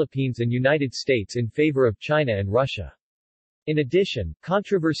the Philippines and United States in favor of China and Russia. In addition,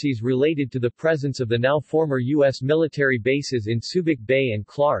 controversies related to the presence of the now former U.S. military bases in Subic Bay and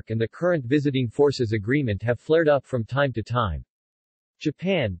Clark and the current Visiting Forces Agreement have flared up from time to time.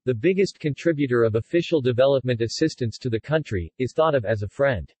 Japan, the biggest contributor of official development assistance to the country, is thought of as a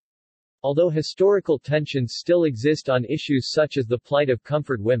friend. Although historical tensions still exist on issues such as the plight of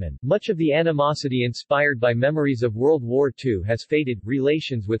comfort women, much of the animosity inspired by memories of World War II has faded.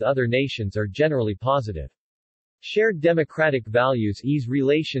 Relations with other nations are generally positive. Shared democratic values ease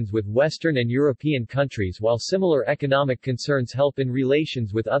relations with Western and European countries while similar economic concerns help in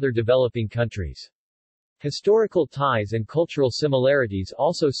relations with other developing countries. Historical ties and cultural similarities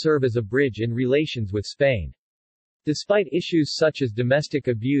also serve as a bridge in relations with Spain. Despite issues such as domestic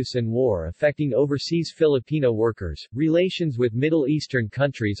abuse and war affecting overseas Filipino workers, relations with Middle Eastern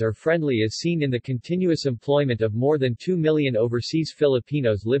countries are friendly as seen in the continuous employment of more than 2 million overseas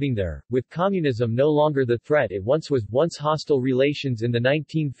Filipinos living there, with communism no longer the threat it once was. Once hostile relations in the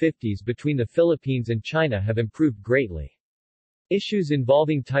 1950s between the Philippines and China have improved greatly. Issues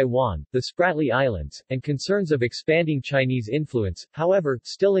involving Taiwan, the Spratly Islands, and concerns of expanding Chinese influence, however,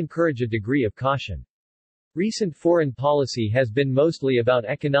 still encourage a degree of caution. Recent foreign policy has been mostly about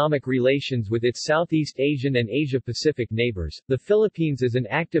economic relations with its Southeast Asian and Asia-Pacific neighbors. The Philippines is an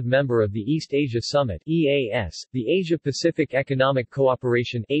active member of the East Asia Summit (EAS), the Asia-Pacific Economic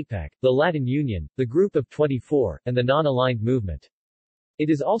Cooperation (APEC), the Latin Union, the Group of 24, and the Non-Aligned Movement. It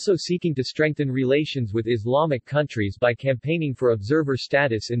is also seeking to strengthen relations with Islamic countries by campaigning for observer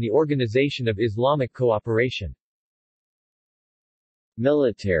status in the Organization of Islamic Cooperation.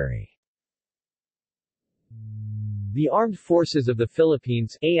 Military. The Armed Forces of the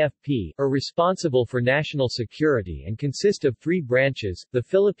Philippines (AFP) are responsible for national security and consist of three branches: the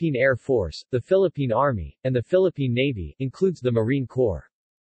Philippine Air Force, the Philippine Army, and the Philippine Navy, includes the Marine Corps.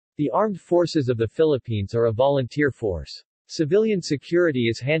 The Armed Forces of the Philippines are a volunteer force. Civilian security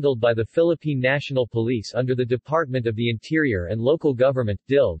is handled by the Philippine National Police under the Department of the Interior and Local Government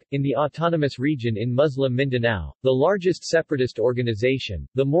 (DILG). In the autonomous region in Muslim Mindanao, the largest separatist organization,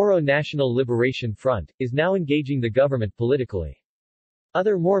 the Moro National Liberation Front, is now engaging the government politically.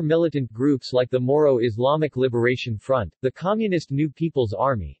 Other more militant groups like the Moro Islamic Liberation Front, the Communist New People's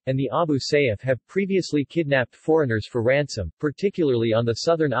Army, and the Abu Sayyaf have previously kidnapped foreigners for ransom, particularly on the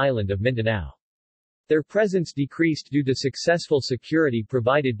southern island of Mindanao. Their presence decreased due to successful security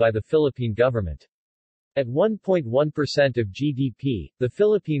provided by the Philippine government. At 1.1% of GDP, the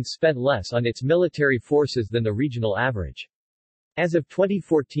Philippines spent less on its military forces than the regional average. As of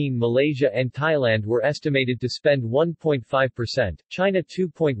 2014, Malaysia and Thailand were estimated to spend 1.5%, China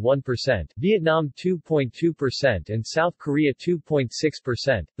 2.1%, Vietnam 2.2%, and South Korea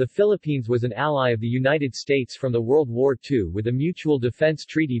 2.6%. The Philippines was an ally of the United States from the World War II with a mutual defense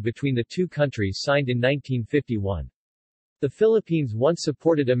treaty between the two countries signed in 1951. The Philippines once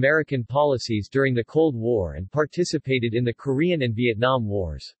supported American policies during the Cold War and participated in the Korean and Vietnam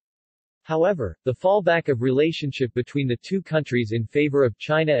Wars. However, the fallback of relationship between the two countries in favor of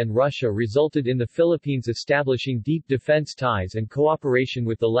China and Russia resulted in the Philippines establishing deep defense ties and cooperation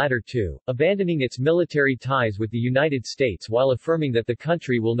with the latter two, abandoning its military ties with the United States while affirming that the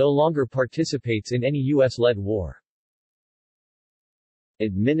country will no longer participate in any U.S.-led war.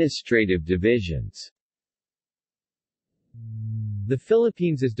 Administrative divisions. The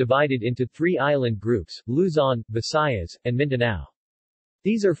Philippines is divided into three island groups: Luzon, Visayas, and Mindanao.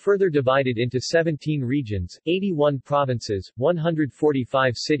 These are further divided into 17 regions, 81 provinces,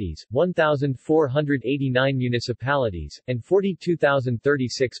 145 cities, 1,489 municipalities, and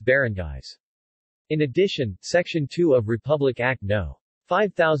 42,036 barangays. In addition, Section 2 of Republic Act No.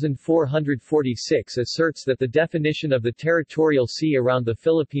 5446 asserts that the definition of the territorial sea around the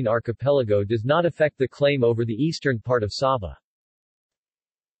Philippine archipelago does not affect the claim over the eastern part of Sabah.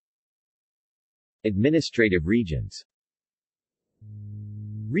 Administrative regions.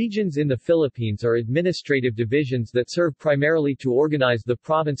 Regions in the Philippines are administrative divisions that serve primarily to organize the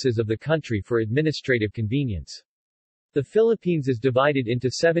provinces of the country for administrative convenience. The Philippines is divided into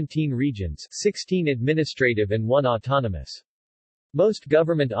 17 regions, 16 administrative and 1 autonomous. Most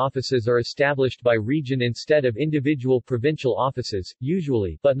government offices are established by region instead of individual provincial offices,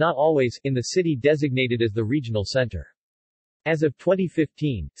 usually, but not always, in the city designated as the regional center. As of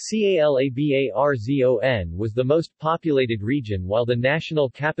 2015, CALABARZON was the most populated region while the National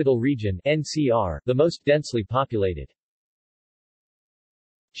Capital Region NCR, the most densely populated.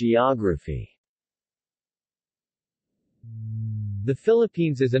 Geography. The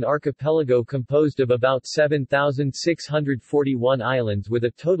Philippines is an archipelago composed of about 7,641 islands with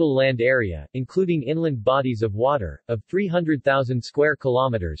a total land area, including inland bodies of water, of 300,000 square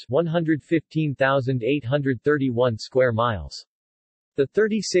kilometers, 115,831 square miles. The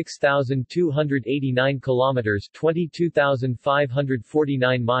 36,289 kilometers,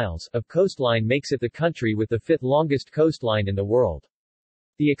 22,549 miles of coastline makes it the country with the fifth longest coastline in the world.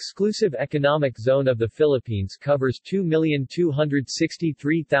 The exclusive economic zone of the Philippines covers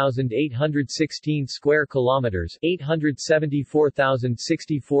 2,263,816 square kilometers,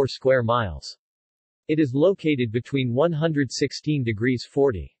 874,064 square miles. It is located between 116 degrees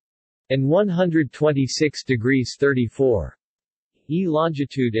 40 and 126 degrees 34 E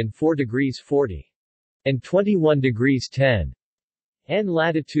longitude and 4 degrees 40 and 21 degrees 10 N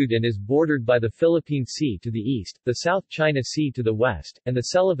latitude and is bordered by the Philippine Sea to the east, the South China Sea to the west, and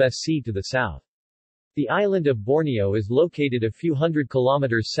the Celebes Sea to the south. The island of Borneo is located a few hundred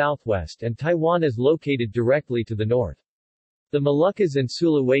kilometers southwest and Taiwan is located directly to the north. The Moluccas and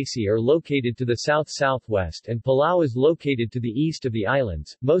Sulawesi are located to the south-southwest and Palau is located to the east of the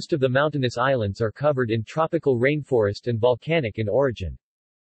islands. Most of the mountainous islands are covered in tropical rainforest and volcanic in origin.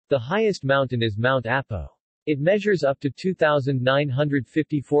 The highest mountain is Mount Apo. It measures up to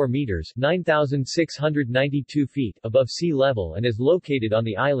 2,954 meters 9,692 feet above sea level and is located on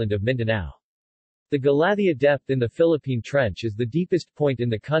the island of Mindanao. The Galathea depth in the Philippine Trench is the deepest point in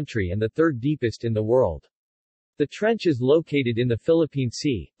the country and the third deepest in the world. The trench is located in the Philippine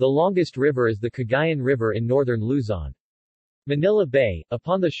Sea. The longest river is the Cagayan River in northern Luzon. Manila Bay,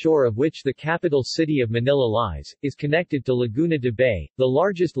 upon the shore of which the capital city of Manila lies, is connected to Laguna de Bay, the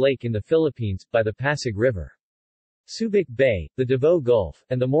largest lake in the Philippines, by the Pasig River. Subic Bay, the Davao Gulf,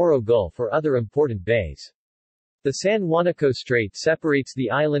 and the Moro Gulf are other important bays. The San Juanico Strait separates the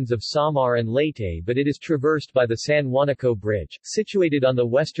islands of Samar and Leyte, but it is traversed by the San Juanico Bridge, situated on the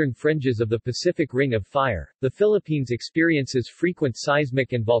western fringes of the Pacific Ring of Fire. The Philippines experiences frequent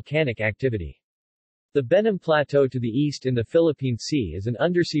seismic and volcanic activity. The Benham Plateau to the east in the Philippine Sea is an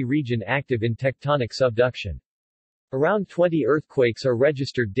undersea region active in tectonic subduction. Around 20 earthquakes are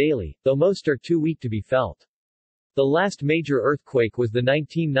registered daily, though most are too weak to be felt. The last major earthquake was the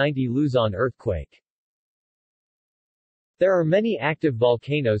 1990 Luzon earthquake. There are many active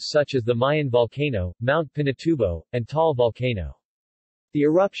volcanoes such as the Mayon volcano, Mount Pinatubo, and Taal volcano. The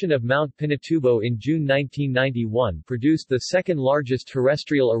eruption of Mount Pinatubo in June 1991 produced the second largest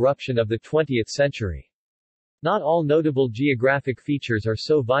terrestrial eruption of the 20th century. Not all notable geographic features are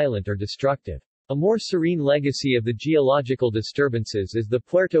so violent or destructive. A more serene legacy of the geological disturbances is the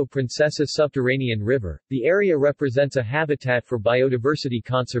Puerto Princesa subterranean river. The area represents a habitat for biodiversity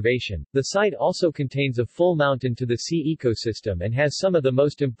conservation. The site also contains a full mountain-to-the-sea ecosystem and has some of the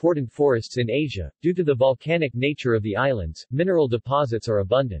most important forests in Asia. Due to the volcanic nature of the islands, mineral deposits are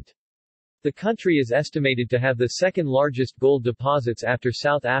abundant. The country is estimated to have the second largest gold deposits after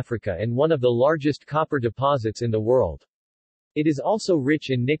South Africa and one of the largest copper deposits in the world. It is also rich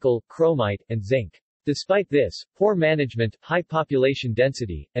in nickel, chromite, and zinc. Despite this, poor management, high population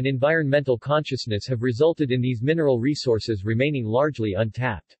density, and environmental consciousness have resulted in these mineral resources remaining largely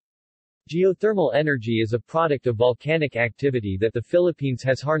untapped. Geothermal energy is a product of volcanic activity that the Philippines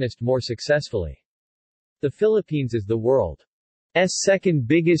has harnessed more successfully. The Philippines is the world's second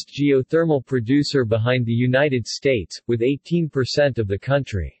biggest geothermal producer behind the United States, with 18% of the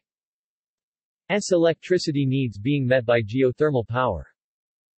country's electricity needs being met by geothermal power.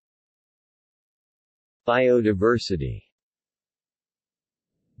 Biodiversity.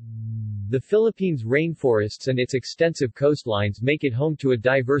 The Philippines' rainforests and its extensive coastlines make it home to a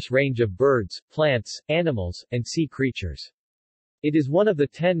diverse range of birds, plants, animals, and sea creatures. It is one of the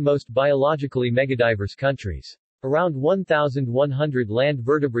 10 most biologically megadiverse countries. Around 1,100 land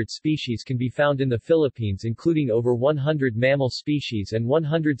vertebrate species can be found in the Philippines, including over 100 mammal species and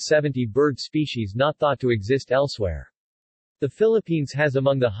 170 bird species not thought to exist elsewhere. The Philippines has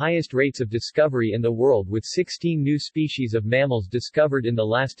among the highest rates of discovery in the world, with 16 new species of mammals discovered in the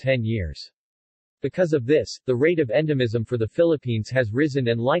last 10 years. Because of this, the rate of endemism for the Philippines has risen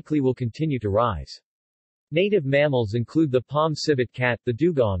and likely will continue to rise. Native mammals include the palm civet cat, the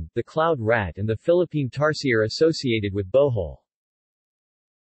dugong, the cloud rat and the Philippine tarsier associated with bohol.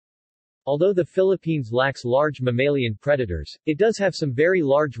 Although the Philippines lacks large mammalian predators, it does have some very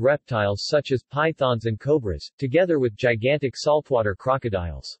large reptiles such as pythons and cobras, together with gigantic saltwater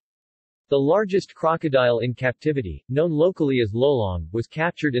crocodiles. The largest crocodile in captivity, known locally as lolong, was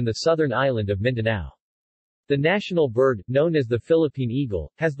captured in the southern island of Mindanao. The national bird, known as the Philippine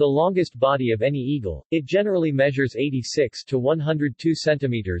eagle, has the longest body of any eagle. It generally measures 86 to 102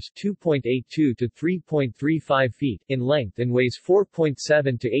 centimeters (2.82 to 3.35 feet) in length and weighs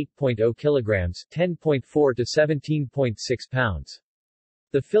 4.7 to 8.0 kilograms (10.4 to 17.6 pounds).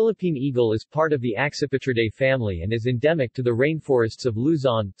 The Philippine eagle is part of the Accipitridae family and is endemic to the rainforests of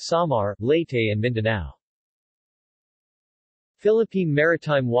Luzon, Samar, Leyte and Mindanao. Philippine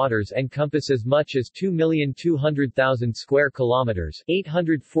maritime waters encompass as much as 2,200,000 square kilometers,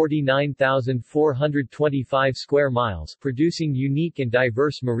 849,425 square miles, producing unique and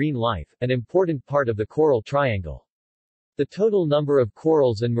diverse marine life, an important part of the Coral Triangle. The total number of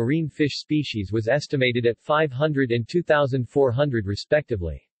corals and marine fish species was estimated at 500 and 2,400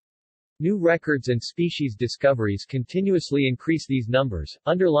 respectively. New records and species discoveries continuously increase these numbers,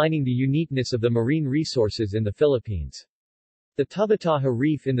 underlining the uniqueness of the marine resources in the Philippines. The Tubataha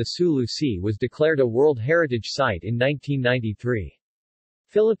Reef in the Sulu Sea was declared a World Heritage Site in 1993.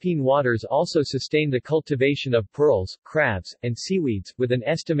 Philippine waters also sustain the cultivation of pearls, crabs, and seaweeds, with an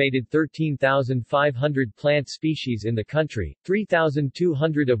estimated 13,500 plant species in the country,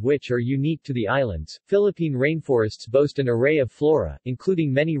 3,200 of which are unique to the islands. Philippine rainforests boast an array of flora,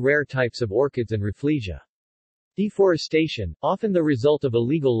 including many rare types of orchids and rafflesia. Deforestation, often the result of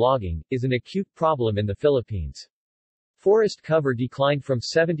illegal logging, is an acute problem in the Philippines. Forest cover declined from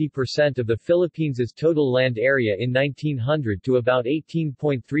 70% of the Philippines' total land area in 1900 to about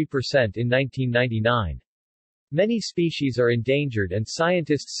 18.3% in 1999. Many species are endangered and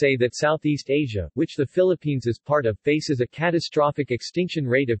scientists say that Southeast Asia, which the Philippines is part of, faces a catastrophic extinction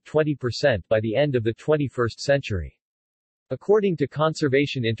rate of 20% by the end of the 21st century. According to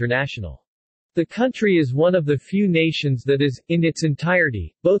Conservation International, the country is one of the few nations that is, in its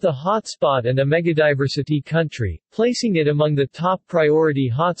entirety, both a hotspot and a megadiversity country, placing it among the top priority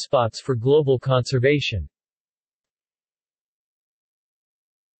hotspots for global conservation.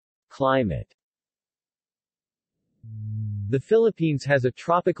 Climate. The Philippines has a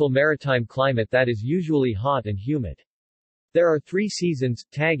tropical maritime climate that is usually hot and humid. There are 3 seasons,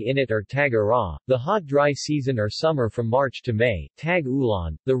 tag-init or tag-ara, the hot dry season or summer from March to May,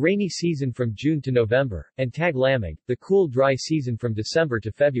 tag-ulan, the rainy season from June to November, and tag-lamig, the cool dry season from December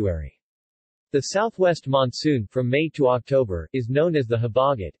to February. The southwest monsoon, from May to October, is known as the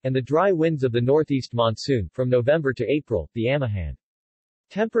habagat, and the dry winds of the northeast monsoon, from November to April, the amihan.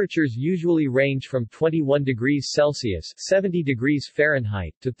 Temperatures usually range from 21 degrees Celsius (70 degrees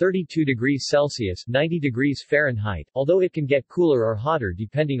Fahrenheit) to 32 degrees Celsius (90 degrees Fahrenheit), although it can get cooler or hotter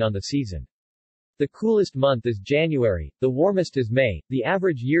depending on the season. The coolest month is January, the warmest is May. The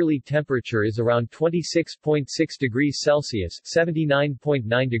average yearly temperature is around 26.6 degrees Celsius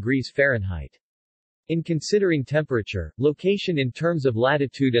 (79.9 degrees Fahrenheit). In considering temperature, location in terms of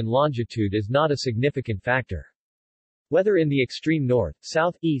latitude and longitude is not a significant factor. Whether in the extreme north,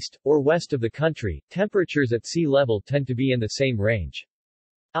 south, east, or west of the country, temperatures at sea level tend to be in the same range.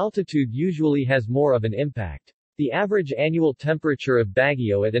 Altitude usually has more of an impact. The average annual temperature of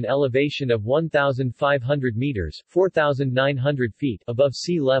Baguio at an elevation of 1,500 meters 4,900 feet above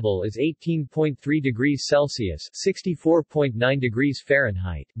sea level is 18.3 degrees Celsius 64.9 degrees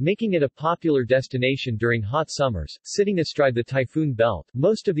Fahrenheit, making it a popular destination during hot summers. Sitting astride the typhoon belt,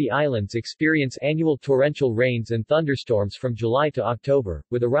 most of the islands experience annual torrential rains and thunderstorms from July to October,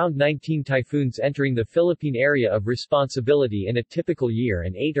 with around 19 typhoons entering the Philippine area of responsibility in a typical year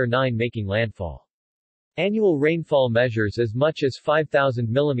and 8 or 9 making landfall. Annual rainfall measures as much as 5,000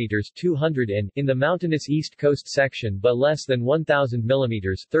 mm 200 in the mountainous east coast section but less than 1,000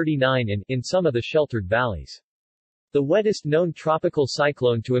 mm 39 in some of the sheltered valleys. The wettest known tropical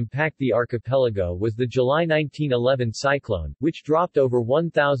cyclone to impact the archipelago was the July 1911 cyclone, which dropped over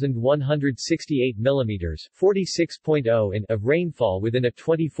 1,168 mm 46.0 in of rainfall within a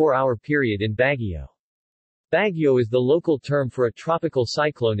 24-hour period in Baguio. Baguio is the local term for a tropical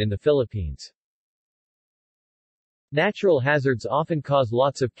cyclone in the Philippines. Natural hazards often cause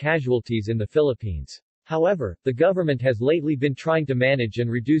lots of casualties in the Philippines. However, the government has lately been trying to manage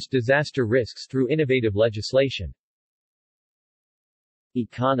and reduce disaster risks through innovative legislation.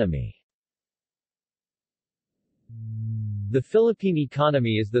 Economy. The Philippine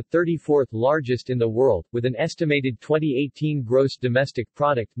economy is the 34th largest in the world, with an estimated 2018 gross domestic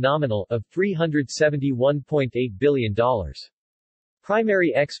product nominal of $371.8 billion.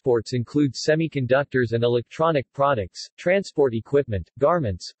 Primary exports include semiconductors and electronic products, transport equipment,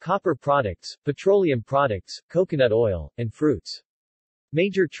 garments, copper products, petroleum products, coconut oil, and fruits.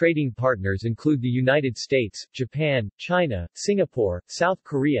 Major trading partners include the United States, Japan, China, Singapore, South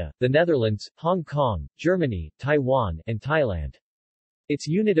Korea, the Netherlands, Hong Kong, Germany, Taiwan, and Thailand. Its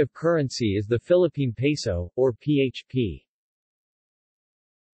unit of currency is the Philippine peso, or PHP.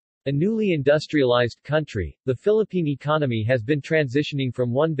 A newly industrialized country, the Philippine economy has been transitioning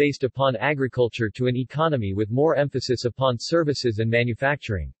from one based upon agriculture to an economy with more emphasis upon services and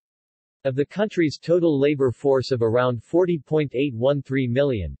manufacturing. Of the country's total labor force of around 40.813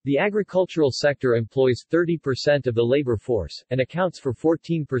 million, the agricultural sector employs 30% of the labor force, and accounts for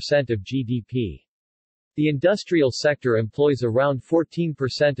 14% of GDP. The industrial sector employs around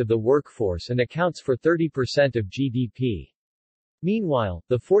 14% of the workforce and accounts for 30% of GDP. Meanwhile,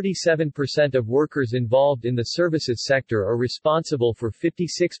 the 47% of workers involved in the services sector are responsible for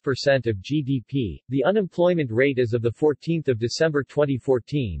 56% of GDP. The unemployment rate as of 14 December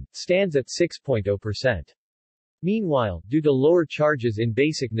 2014 stands at 6.0%. Meanwhile, due to lower charges in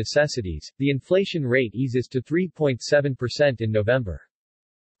basic necessities, the inflation rate eases to 3.7% in November.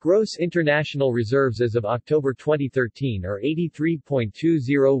 Gross international reserves as of October 2013 are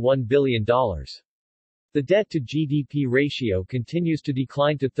 $83.201 billion. The debt-to-GDP ratio continues to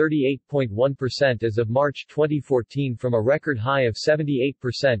decline to 38.1% as of March 2014 from a record high of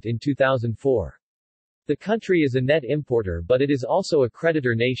 78% in 2004. The country is a net importer, but it is also a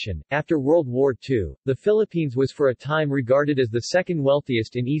creditor nation. After World War II, the Philippines was for a time regarded as the second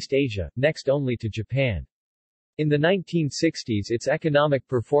wealthiest in East Asia, next only to Japan. In the 1960s, its economic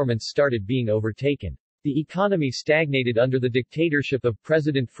performance started being overtaken. The economy stagnated under the dictatorship of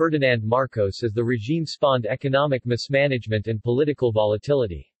President Ferdinand Marcos as the regime spawned economic mismanagement and political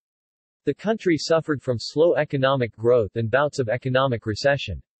volatility. The country suffered from slow economic growth and bouts of economic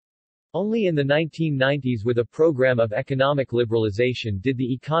recession. Only in the 1990s, with a program of economic liberalization, did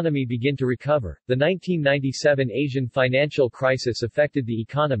the economy begin to recover. The 1997 Asian financial crisis affected the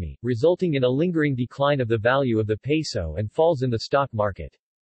economy, resulting in a lingering decline of the value of the peso and falls in the stock market.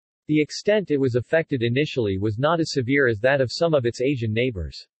 The extent it was affected initially was not as severe as that of some of its Asian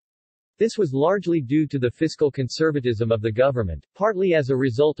neighbors. This was largely due to the fiscal conservatism of the government, partly as a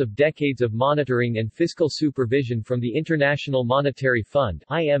result of decades of monitoring and fiscal supervision from the International Monetary Fund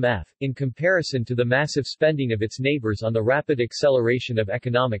 (IMF), in comparison to the massive spending of its neighbors on the rapid acceleration of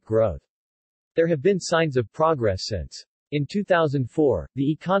economic growth. There have been signs of progress since. In 2004,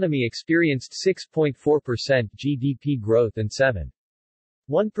 the economy experienced 6.4% GDP growth and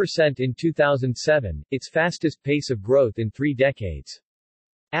 7.1% in 2007, its fastest pace of growth in 3 decades.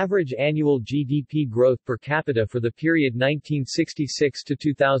 Average annual GDP growth per capita for the period 1966 to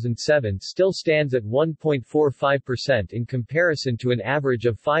 2007 still stands at 1.45% in comparison to an average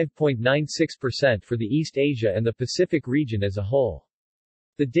of 5.96% for the East Asia and the Pacific region as a whole.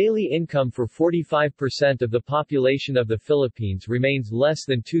 The daily income for 45% of the population of the Philippines remains less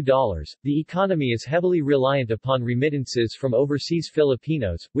than $2. The economy is heavily reliant upon remittances from overseas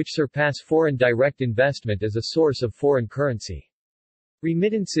Filipinos, which surpass foreign direct investment as a source of foreign currency.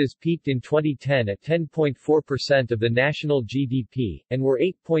 Remittances peaked in 2010 at 10.4% of the national GDP, and were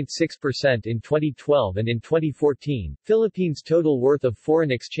 8.6% in 2012 and in 2014. Philippines' total worth of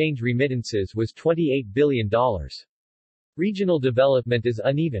foreign exchange remittances was $28 billion. Regional development is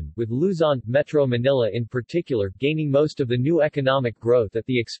uneven, with Luzon, Metro Manila in particular, gaining most of the new economic growth at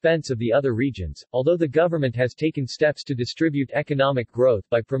the expense of the other regions, although the government has taken steps to distribute economic growth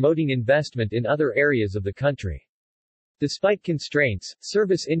by promoting investment in other areas of the country. Despite constraints,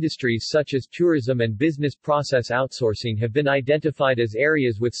 service industries such as tourism and business process outsourcing have been identified as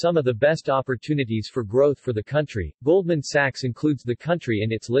areas with some of the best opportunities for growth for the country. Goldman Sachs includes the country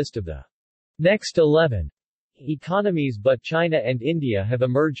in its list of the next 11 economies, but China and India have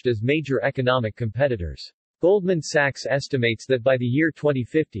emerged as major economic competitors. Goldman Sachs estimates that by the year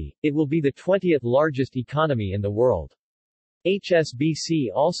 2050, it will be the 20th largest economy in the world.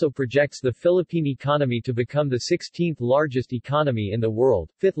 HSBC also projects the Philippine economy to become the 16th largest economy in the world,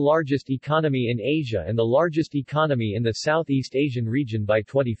 5th largest economy in Asia and the largest economy in the Southeast Asian region by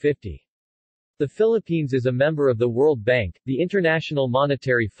 2050. The Philippines is a member of the World Bank, the International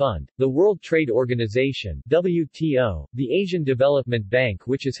Monetary Fund, the World Trade Organization (WTO), the Asian Development Bank,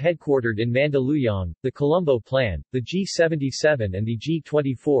 which is headquartered in Mandaluyong, the Colombo Plan, the G77 and the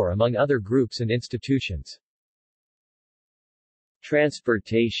G24, among other groups and institutions.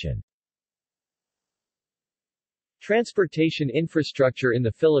 Transportation. Transportation infrastructure in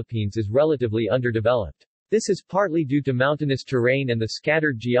the Philippines is relatively underdeveloped. This is partly due to mountainous terrain and the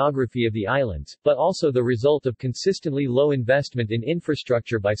scattered geography of the islands, but also the result of consistently low investment in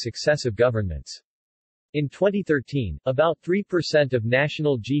infrastructure by successive governments. In 2013, about 3% of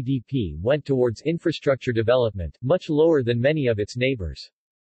national GDP went towards infrastructure development, much lower than many of its neighbors.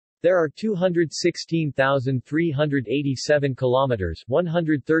 There are 216,387 kilometers,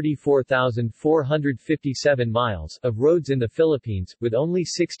 134,457 miles of roads in the Philippines, with only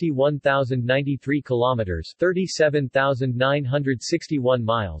 61,093 kilometers, 37,961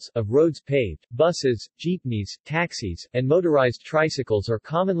 miles of roads paved. Buses, jeepneys, taxis, and motorized tricycles are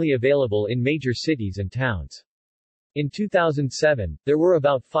commonly available in major cities and towns. In 2007, there were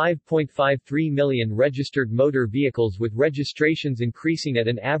about 5.53 million registered motor vehicles, with registrations increasing at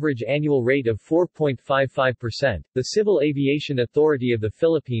an average annual rate of 4.55%. The Civil Aviation Authority of the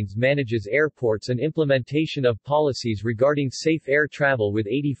Philippines manages airports and implementation of policies regarding safe air travel, with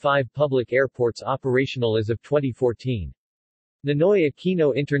 85 public airports operational as of 2014. Ninoy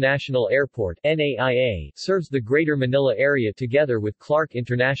Aquino International Airport (NAIA) serves the Greater Manila area together with Clark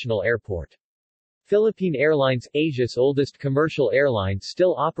International Airport. Philippine Airlines, Asia's oldest commercial airline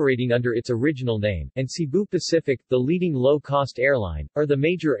still operating under its original name, and Cebu Pacific, the leading low-cost airline, are the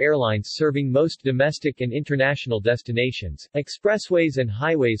major airlines serving most domestic and international destinations. Expressways and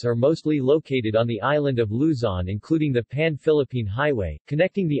highways are mostly located on the island of Luzon, including the Pan-Philippine Highway,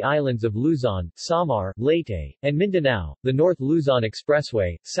 connecting the islands of Luzon, Samar, Leyte, and Mindanao, the North Luzon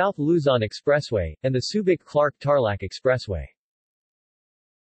Expressway, South Luzon Expressway, and the Subic-Clark-Tarlac Expressway.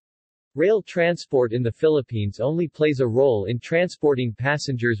 Rail transport in the Philippines only plays a role in transporting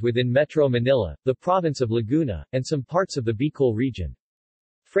passengers within Metro Manila, the province of Laguna, and some parts of the Bicol region.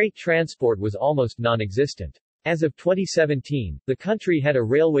 Freight transport was almost non-existent. As of 2017, the country had a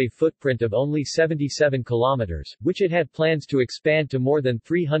railway footprint of only 77 kilometers, which it had plans to expand to more than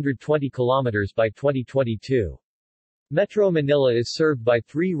 320 kilometers by 2022. Metro Manila is served by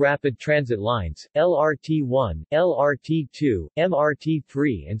 3 rapid transit lines, LRT-1, LRT-2,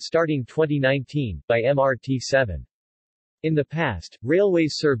 MRT-3 and starting 2019, by MRT-7. In the past,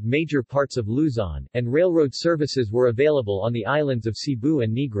 railways served major parts of Luzon, and railroad services were available on the islands of Cebu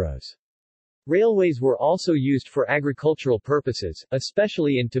and Negros. Railways were also used for agricultural purposes,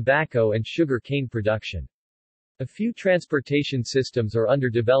 especially in tobacco and sugar cane production. A few transportation systems are under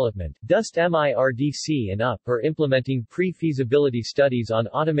development. DUST MIRDC and UP are implementing pre-feasibility studies on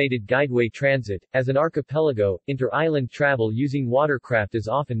automated guideway transit. As an archipelago, inter-island travel using watercraft is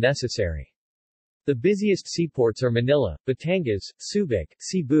often necessary. The busiest seaports are Manila, Batangas, Subic,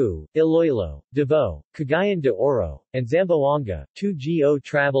 Cebu, Iloilo, Davao, Cagayan de Oro, and Zamboanga. 2GO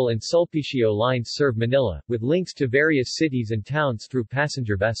Travel and Sulpicio lines serve Manila, with links to various cities and towns through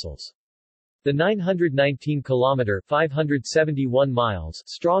passenger vessels. The 919-kilometer (571 miles)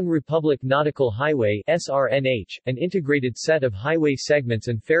 strong Republic Nautical Highway (SRNH), an integrated set of highway segments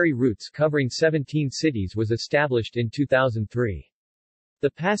and ferry routes covering 17 cities, was established in 2003. The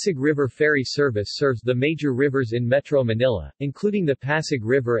Pasig River Ferry Service serves the major rivers in Metro Manila, including the Pasig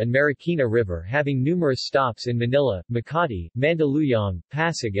River and Marikina River, having numerous stops in Manila, Makati, Mandaluyong,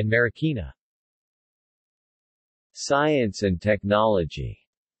 Pasig and Marikina. Science and technology.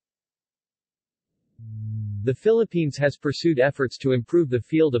 The Philippines has pursued efforts to improve the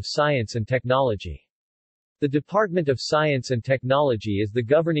field of science and technology. The Department of Science and Technology is the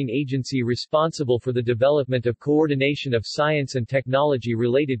governing agency responsible for the development of coordination of science and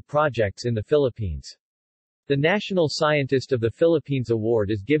technology-related projects in the Philippines. The National Scientist of the Philippines Award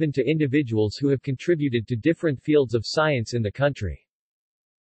is given to individuals who have contributed to different fields of science in the country.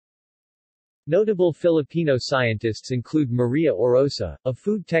 Notable Filipino scientists include Maria Orosa, a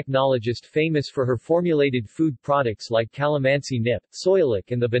food technologist famous for her formulated food products like calamansi nip,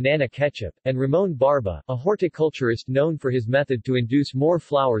 soylic and the banana ketchup, and Ramon Barba, a horticulturist known for his method to induce more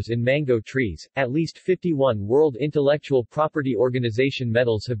flowers in mango trees. At least 51 World Intellectual Property Organization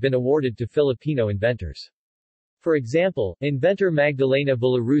medals have been awarded to Filipino inventors. For example, inventor Magdalena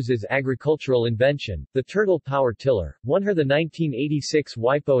Villaruz's agricultural invention, the turtle power tiller, won her the 1986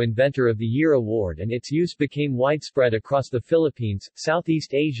 WIPO Inventor of the Year award, and its use became widespread across the Philippines,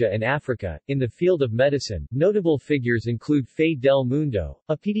 Southeast Asia and Africa. In the field of medicine, notable figures include Faye Del Mundo,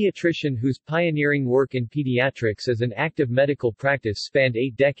 a pediatrician whose pioneering work in pediatrics as an active medical practice spanned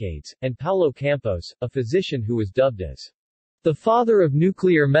 8 decades, and Paulo Campos, a physician who was dubbed as the father of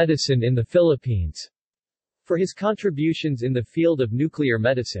nuclear medicine in the Philippines. For his contributions in the field of nuclear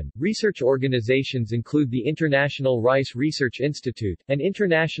medicine, research organizations include the International Rice Research Institute, an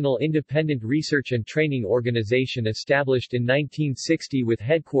international independent research and training organization established in 1960 with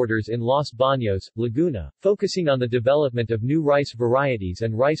headquarters in Los Baños, Laguna, focusing on the development of new rice varieties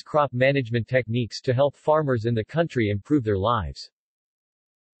and rice crop management techniques to help farmers in the country improve their lives.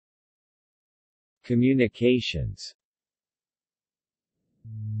 Communications.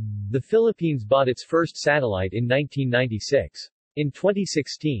 The Philippines bought its first satellite in 1996. In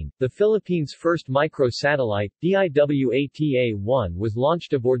 2016, the Philippines' first micro-satellite, DIWATA-1, was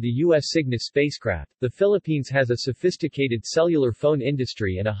launched aboard the U.S. Cygnus spacecraft. The Philippines has a sophisticated cellular phone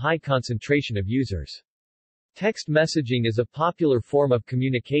industry and a high concentration of users. Text messaging is a popular form of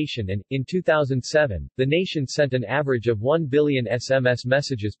communication and, in 2007, the nation sent an average of 1 billion SMS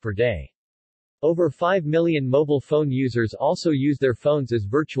messages per day. Over 5 million mobile phone users also use their phones as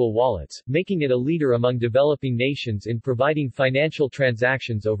virtual wallets, making it a leader among developing nations in providing financial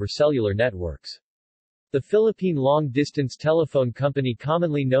transactions over cellular networks. The Philippine Long-Distance Telephone Company,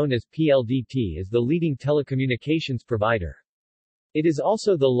 commonly known as PLDT, is the leading telecommunications provider. It is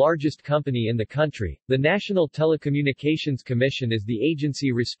also the largest company in the country. The National Telecommunications Commission is the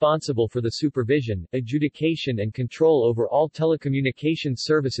agency responsible for the supervision, adjudication and control over all telecommunications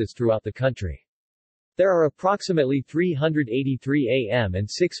services throughout the country. There are approximately 383 AM and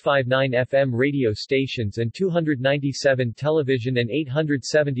 659 FM radio stations and 297 television and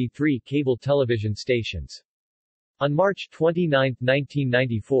 873 cable television stations. On March 29,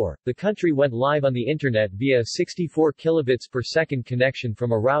 1994, the country went live on the Internet via a 64 kilobits per second connection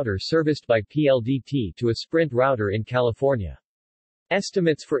from a router serviced by PLDT to a Sprint router in California.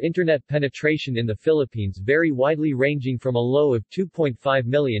 Estimates for Internet penetration in the Philippines vary widely, ranging from a low of 2.5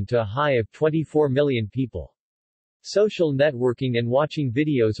 million to a high of 24 million people. Social networking and watching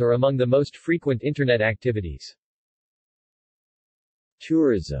videos are among the most frequent Internet activities.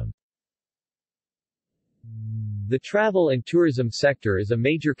 Tourism. The travel and tourism sector is a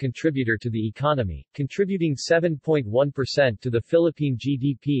major contributor to the economy, contributing 7.1% to the Philippine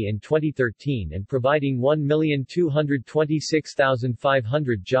GDP in 2013 and providing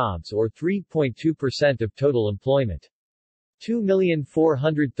 1,226,500 jobs or 3.2% of total employment.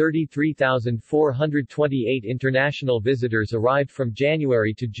 2,433,428 international visitors arrived from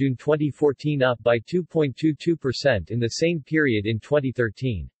January to June 2014, up by 2.22% in the same period in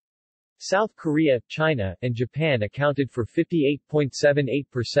 2013. South Korea, China, and Japan accounted for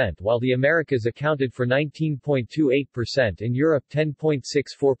 58.78%, while the Americas accounted for 19.28% and Europe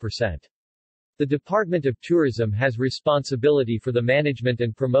 10.64%. The Department of Tourism has responsibility for the management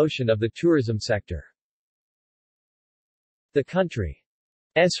and promotion of the tourism sector. The country's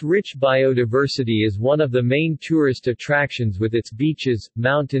rich biodiversity is one of the main tourist attractions, with its beaches,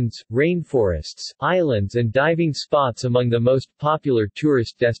 mountains, rainforests, islands and diving spots among the most popular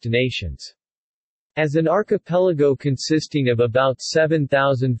tourist destinations. As an archipelago consisting of about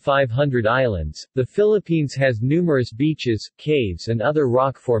 7,500 islands, the Philippines has numerous beaches, caves and other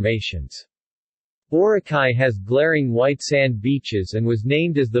rock formations. Boracay has glaring white sand beaches and was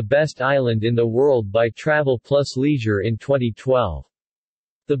named as the best island in the world by Travel Plus Leisure in 2012.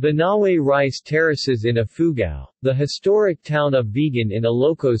 The Banawe rice terraces in Ifugao, the historic town of Vigan in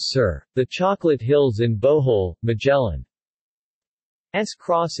Ilocos Sur, the Chocolate Hills in Bohol, Magellan's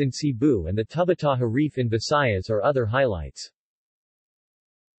Cross in Cebu and the Tubataha Reef in Visayas are other highlights.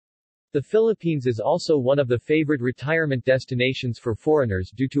 The Philippines is also one of the favorite retirement destinations for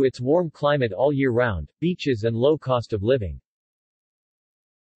foreigners due to its warm climate all year round, beaches and low cost of living.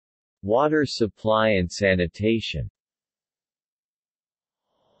 Water supply and sanitation.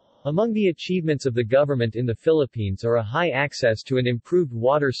 Among the achievements of the government in the Philippines are a high access to an improved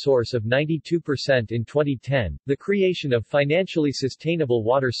water source of 92% in 2010, the creation of financially sustainable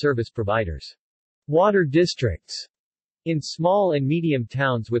water service providers, water districts, in small and medium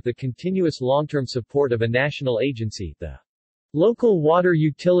towns with the continuous long-term support of a national agency, the Local Water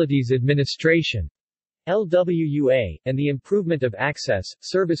Utilities Administration, LWUA, and the improvement of access,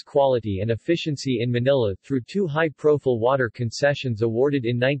 service quality and efficiency in Manila through two high-profile water concessions awarded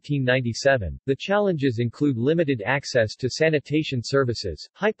in 1997. The challenges include limited access to sanitation services,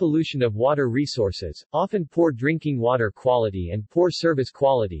 high pollution of water resources, often poor drinking water quality and poor service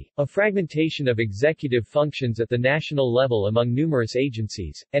quality, a fragmentation of executive functions at the national level among numerous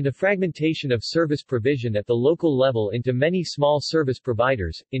agencies, and a fragmentation of service provision at the local level into many small service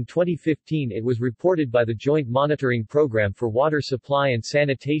providers. In 2015 it was reported by the Joint Monitoring Program for Water Supply and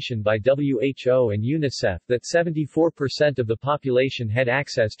Sanitation by WHO and UNICEF that 74% of the population had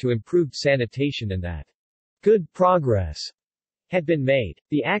access to improved sanitation and that good progress had been made.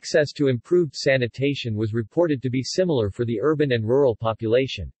 The access to improved sanitation was reported to be similar for the urban and rural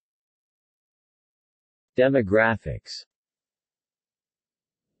population. Demographics.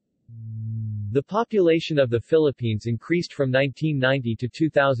 The population of the Philippines increased from 1990 to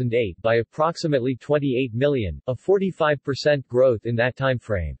 2008 by approximately 28 million, a 45% growth in that time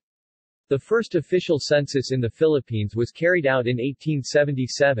frame. The first official census in the Philippines was carried out in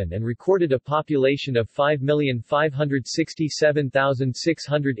 1877 and recorded a population of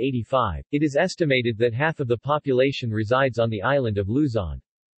 5,567,685. It is estimated that half of the population resides on the island of Luzon.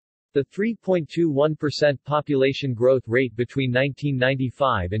 The 3.21% population growth rate between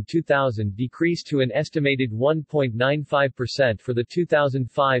 1995 and 2000 decreased to an estimated 1.95% for the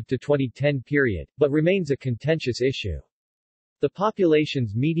 2005 to 2010 period, but remains a contentious issue. The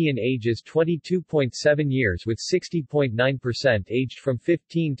population's median age is 22.7 years, with 60.9% aged from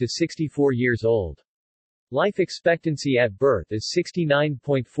 15 to 64 years old. Life expectancy at birth is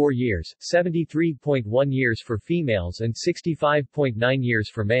 69.4 years, 73.1 years for females and 65.9 years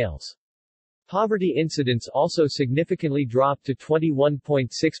for males. Poverty incidence also significantly dropped to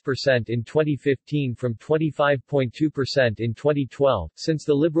 21.6% in 2015 from 25.2% in 2012. Since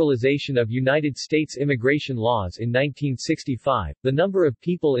the liberalization of United States immigration laws in 1965, the number of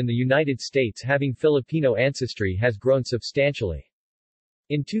people in the United States having Filipino ancestry has grown substantially.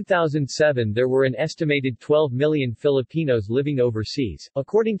 In 2007 there were an estimated 12 million Filipinos living overseas.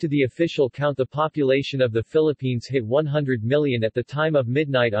 According to the official count, the population of the Philippines hit 100 million at the time of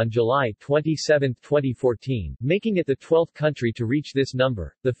midnight on July 27, 2014, making it the 12th country to reach this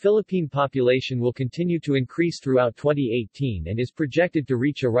number. The Philippine population will continue to increase throughout 2018 and is projected to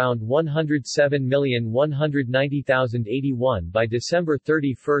reach around 107,190,081 by December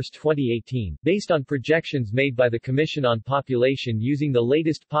 31, 2018, based on projections made by the Commission on Population using the latest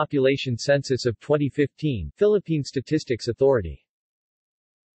population census of 2015, Philippine Statistics Authority.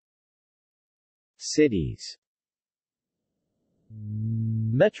 Cities.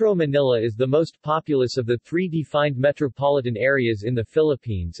 Metro Manila is the most populous of the three defined metropolitan areas in the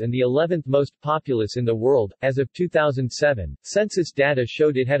Philippines and the 11th most populous in the world. As of 2007, census data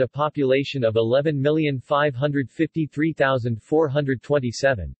showed it had a population of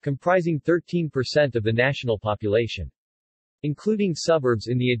 11,553,427, comprising 13% of the national population. Including suburbs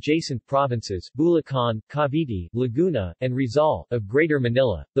in the adjacent provinces, Bulacan, Cavite, Laguna, and Rizal, of Greater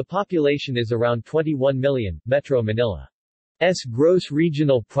Manila, the population is around 21 million. Metro Manila's gross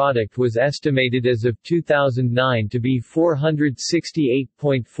regional product was estimated as of 2009 to be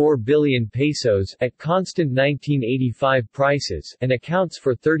 468.4 billion pesos at constant 1985 prices and accounts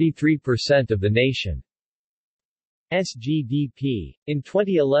for 33% of the nation's GDP. In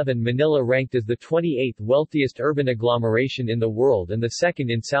 2011, Manila ranked as the 28th wealthiest urban agglomeration in the world and the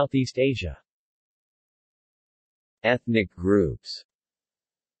second in Southeast Asia. Ethnic groups.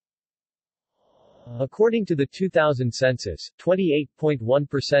 According to the 2000 census,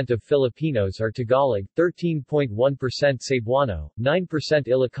 28.1% of Filipinos are Tagalog, 13.1% Cebuano, 9%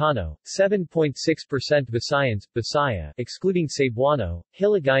 Ilocano, 7.6% Visayans, Bisaya excluding Cebuano,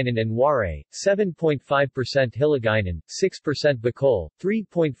 Hiligaynon and Waray, 7.5% Hiligaynon, 6% Bicol,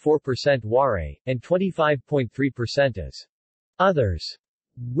 3.4% Waray, and 25.3% as others,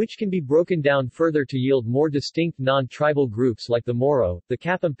 which can be broken down further to yield more distinct non-tribal groups like the Moro, the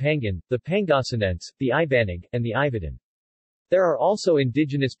Kapampangan, the Pangasinense, the Ibanag, and the Ivitan. There are also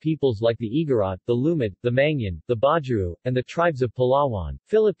indigenous peoples like the Igorot, the Lumad, the Mangyan, the Bajau, and the tribes of Palawan.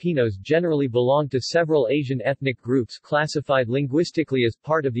 Filipinos generally belong to several Asian ethnic groups classified linguistically as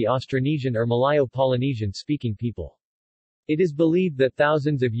part of the Austronesian or Malayo-Polynesian-speaking people. It is believed that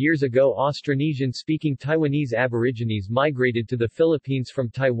thousands of years ago Austronesian-speaking Taiwanese aborigines migrated to the Philippines from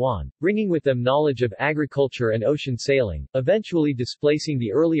Taiwan, bringing with them knowledge of agriculture and ocean sailing, eventually displacing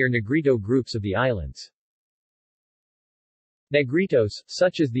the earlier Negrito groups of the islands. Negritos,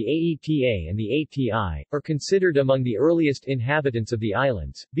 such as the Aeta and the Ati, are considered among the earliest inhabitants of the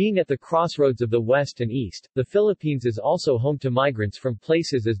islands. Being at the crossroads of the West and East, the Philippines is also home to migrants from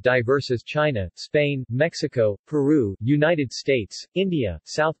places as diverse as China, Spain, Mexico, Peru, United States, India,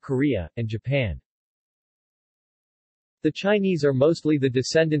 South Korea, and Japan. The Chinese are mostly the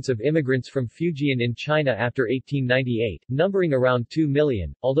descendants of immigrants from Fujian in China after 1898, numbering around 2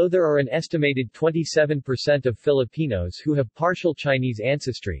 million, although there are an estimated 27% of Filipinos who have partial Chinese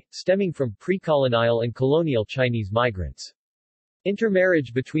ancestry, stemming from pre-colonial and colonial Chinese migrants.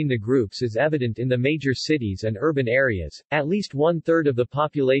 Intermarriage between the groups is evident in the major cities and urban areas. At least one-third of the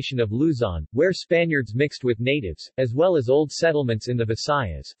population of Luzon, where Spaniards mixed with natives, as well as old settlements in the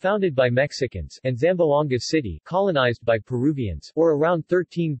Visayas, founded by Mexicans, and Zamboanga City, colonized by Peruvians, or around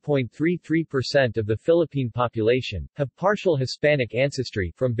 13.33% of the Philippine population, have partial Hispanic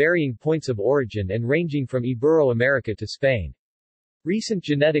ancestry, from varying points of origin and ranging from Ibero-America to Spain. Recent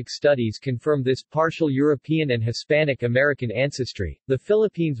genetic studies confirm this partial European and Hispanic American ancestry. The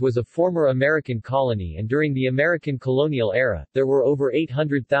Philippines was a former American colony, and during the American colonial era, there were over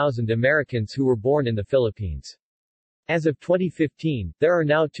 800,000 Americans who were born in the Philippines. As of 2015, there are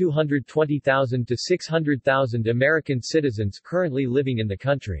now 220,000 to 600,000 American citizens currently living in the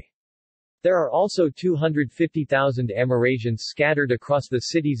country. There are also 250,000 Amerasians scattered across the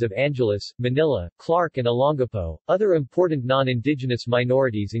cities of Angeles, Manila, Clark and Olongapo. Other important non-indigenous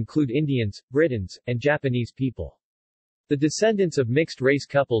minorities include Indians, Britons, and Japanese people. The descendants of mixed-race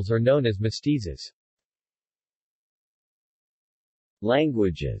couples are known as mestizos.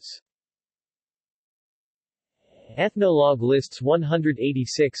 Languages. Ethnologue lists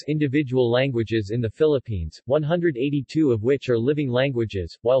 186 individual languages in the Philippines, 182 of which are living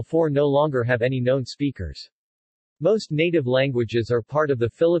languages, while 4 no longer have any known speakers. Most native languages are part of the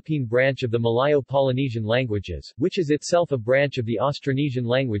Philippine branch of the Malayo-Polynesian languages, which is itself a branch of the Austronesian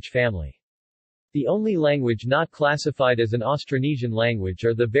language family. The only language not classified as an Austronesian language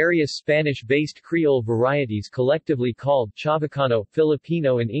are the various Spanish-based Creole varieties collectively called Chavacano.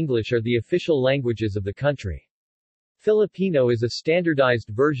 Filipino and English are the official languages of the country. Filipino is a standardized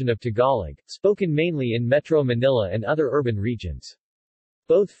version of Tagalog, spoken mainly in Metro Manila and other urban regions.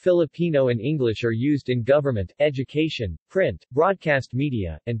 Both Filipino and English are used in government, education, print, broadcast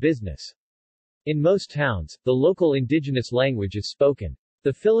media, and business. In most towns, the local indigenous language is spoken.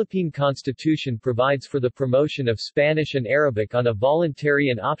 The Philippine Constitution provides for the promotion of Spanish and Arabic on a voluntary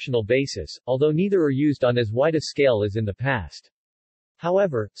and optional basis, although neither are used on as wide a scale as in the past.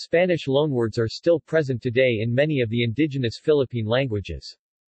 However, Spanish loanwords are still present today in many of the indigenous Philippine languages.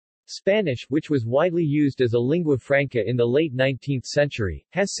 Spanish, which was widely used as a lingua franca in the late 19th century,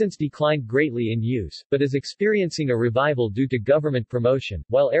 has since declined greatly in use, but is experiencing a revival due to government promotion,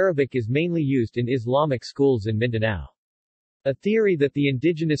 while Arabic is mainly used in Islamic schools in Mindanao. A theory that the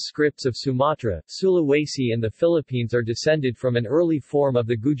indigenous scripts of Sumatra, Sulawesi and the Philippines are descended from an early form of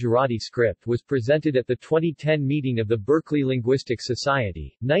the Gujarati script was presented at the 2010 meeting of the Berkeley Linguistic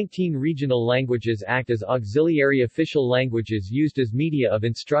Society. 19 regional languages act as auxiliary official languages used as media of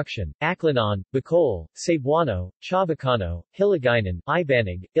instruction: Aklanon, Bicol, Cebuano, Chavacano, Hiligaynon,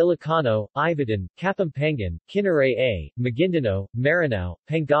 Ibanag, Ilocano, Ivitan, Kapampangan, Kinaray-a, Maguindanao, Maranao,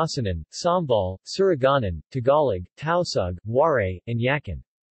 Pangasinan, Sambal, Surigao, Tagalog, Tausug, Waray, and Yakan.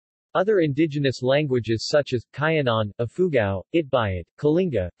 Other indigenous languages such as Kayanan, Ifugao, Itbayat,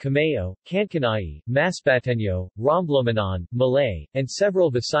 Kalinga, Kameo, Kankanai, Masbateño, Romblomanon, Malay, and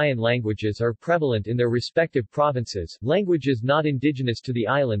several Visayan languages are prevalent in their respective provinces. Languages not indigenous to the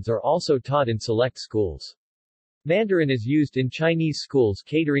islands are also taught in select schools. Mandarin is used in Chinese schools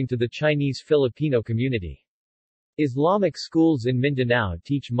catering to the Chinese Filipino community. Islamic schools in Mindanao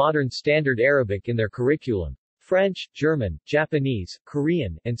teach modern Standard Arabic in their curriculum. French, German, Japanese,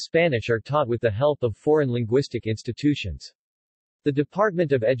 Korean, and Spanish are taught with the help of foreign linguistic institutions. The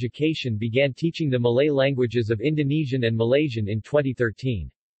Department of Education began teaching the Malay languages of Indonesian and Malaysian in 2013.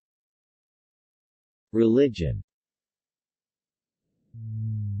 Religion.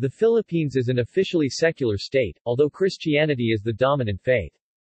 The Philippines is an officially secular state, although Christianity is the dominant faith.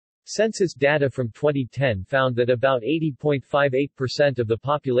 Census data from 2010 found that about 80.58% of the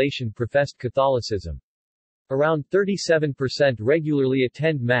population professed Catholicism. Around 37% regularly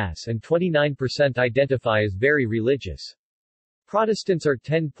attend Mass and 29% identify as very religious. Protestants are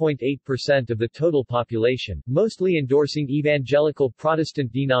 10.8% of the total population, mostly endorsing evangelical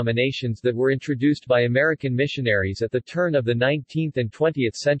Protestant denominations that were introduced by American missionaries at the turn of the 19th and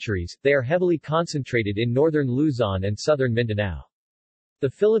 20th centuries. They are heavily concentrated in northern Luzon and southern Mindanao. The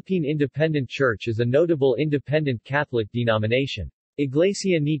Philippine Independent Church is a notable independent Catholic denomination.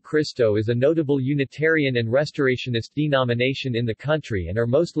 Iglesia ni Cristo is a notable Unitarian and Restorationist denomination in the country and are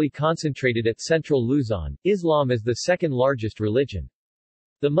mostly concentrated at central Luzon. Islam is the second largest religion.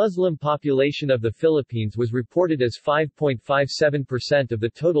 The Muslim population of the Philippines was reported as 5.57% of the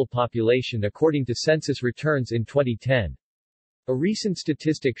total population according to census returns in 2010. A recent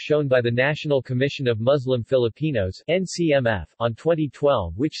statistic shown by the National Commission of Muslim Filipinos (NCMF) on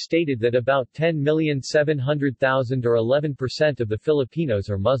 2012 which stated that about 10,700,000 or 11% of the Filipinos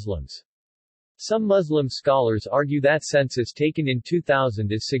are Muslims. Some Muslim scholars argue that census taken in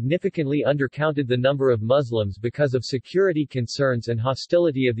 2000 is significantly undercounted the number of Muslims because of security concerns and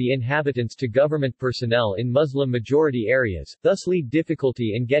hostility of the inhabitants to government personnel in Muslim-majority areas, thus lead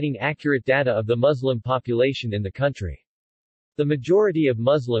difficulty in getting accurate data of the Muslim population in the country. The majority of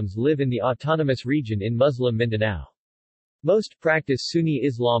Muslims live in the autonomous region in Muslim Mindanao. Most practice Sunni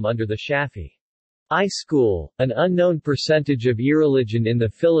Islam under the Shafi'i school, an unknown percentage of irreligion in the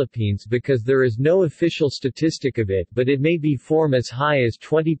Philippines because there is no official statistic of it, but it may be form as high as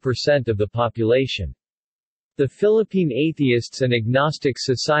 20% of the population. The Philippine Atheists and Agnostic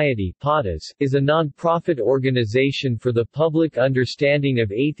Society (PATAS) is a non-profit organization for the public understanding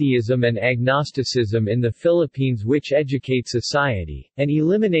of atheism and agnosticism in the Philippines which educate society, and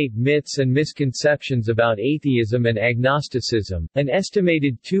eliminate myths and misconceptions about atheism and agnosticism. An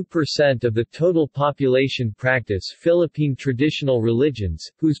estimated 2% of the total population practice Philippine traditional religions,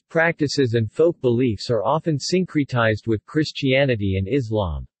 whose practices and folk beliefs are often syncretized with Christianity and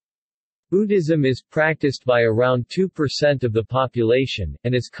Islam. Buddhism is practiced by around 2% of the population,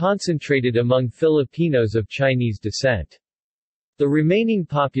 and is concentrated among Filipinos of Chinese descent. The remaining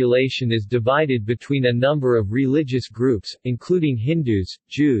population is divided between a number of religious groups, including Hindus,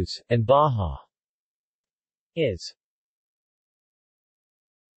 Jews, and Baha'is.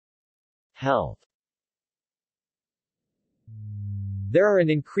 Health. There are an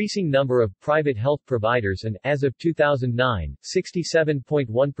increasing number of private health providers and, as of 2009,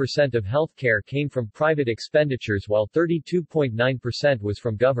 67.1% of healthcare came from private expenditures while 32.9% was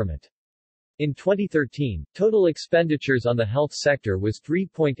from government. In 2013, total expenditures on the health sector was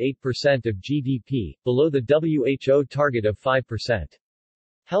 3.8% of GDP, below the WHO target of 5%.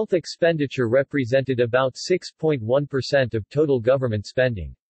 Health expenditure represented about 6.1% of total government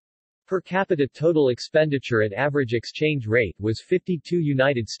spending. Per capita total expenditure at average exchange rate was 52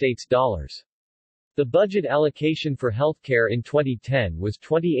 United States dollars. The budget allocation for healthcare in 2010 was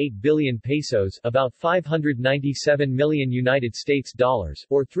 28 billion pesos, about 597 million United States dollars,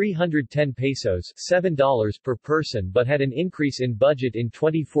 or 310 pesos, $7 per person, but had an increase in budget in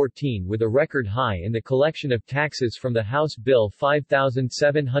 2014 with a record high in the collection of taxes from the House Bill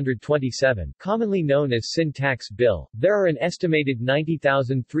 5727, commonly known as Sin Tax Bill. There are an estimated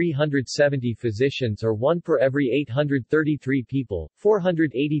 90,370 physicians, or 1 per every 833 people,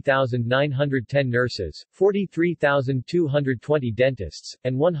 480,910 nurses, 43,220 dentists,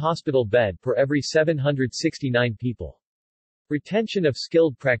 and 1 hospital bed per every 769 people. Retention of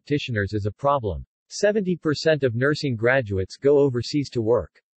skilled practitioners is a problem. 70% of nursing graduates go overseas to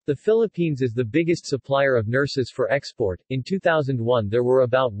work. The Philippines is the biggest supplier of nurses for export. In 2001 there were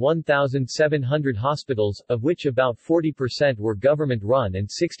about 1,700 hospitals, of which about 40% were government-run and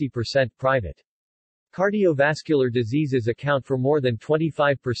 60% private. Cardiovascular diseases account for more than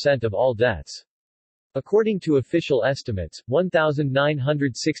 25% of all deaths. According to official estimates,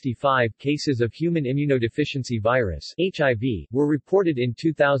 1,965 cases of human immunodeficiency virus (HIV) were reported in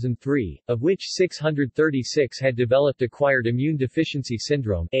 2003, of which 636 had developed acquired immune deficiency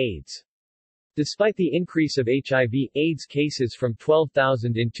syndrome (AIDS). Despite the increase of HIV/AIDS cases from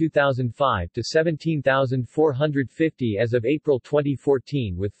 12,000 in 2005 to 17,450 as of April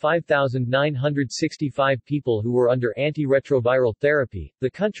 2014 with 5,965 people who were under antiretroviral therapy,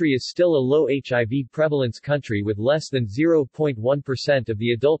 the country is still a low HIV prevalence country with less than 0.1% of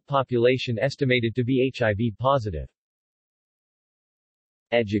the adult population estimated to be HIV positive.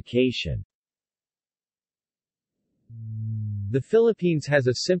 Education. The Philippines has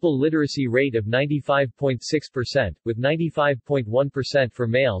a simple literacy rate of 95.6%, with 95.1% for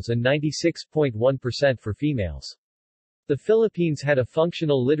males and 96.1% for females. The Philippines had a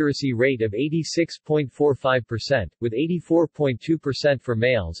functional literacy rate of 86.45%, with 84.2% for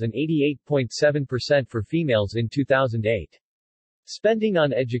males and 88.7% for females in 2008. Spending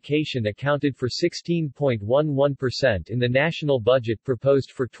on education accounted for 16.11% in the national budget proposed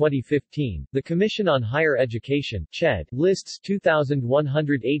for 2015. The Commission on Higher Education (CHED) lists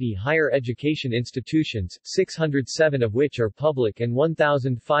 2,180 higher education institutions, 607 of which are public and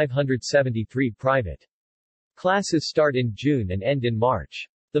 1,573 private. Classes start in June and end in March.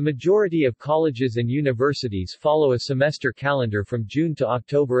 The majority of colleges and universities follow a semester calendar from June to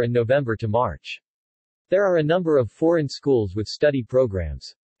October and November to March. There are a number of foreign schools with study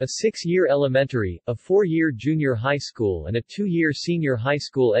programs. A 6-year elementary, a 4-year junior high school and a 2-year senior high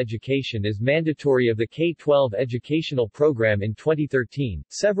school education is mandatory of the K-12 educational program in 2013.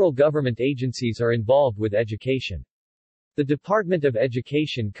 Several government agencies are involved with education. The Department of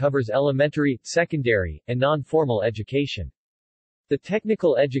Education covers elementary, secondary, and non-formal education. The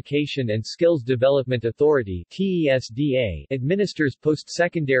Technical Education and Skills Development Authority (TESDA) administers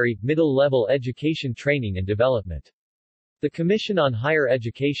post-secondary, middle-level education training and development. The Commission on Higher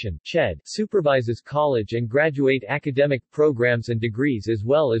Education (CHED) supervises college and graduate academic programs and degrees as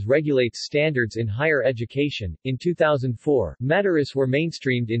well as regulates standards in higher education. In 2004, Madaris were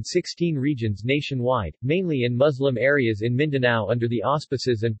mainstreamed in 16 regions nationwide, mainly in Muslim areas in Mindanao under the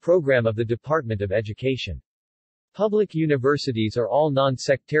auspices and program of the Department of Education. Public universities are all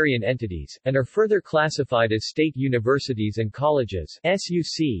non-sectarian entities, and are further classified as state universities and colleges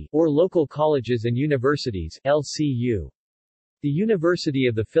 (SUC) or local colleges and universities (LCU). The University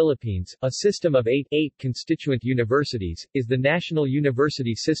of the Philippines, a system of eight constituent universities, is the national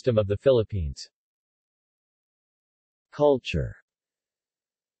university system of the Philippines. Culture.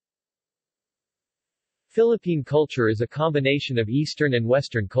 Philippine culture is a combination of Eastern and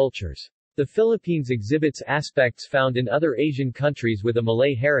Western cultures. The Philippines exhibits aspects found in other Asian countries with a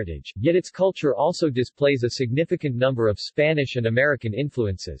Malay heritage, yet its culture also displays a significant number of Spanish and American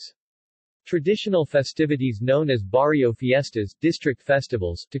influences. Traditional festivities known as barrio fiestas, district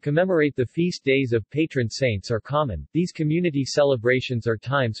festivals, to commemorate the feast days of patron saints are common. These community celebrations are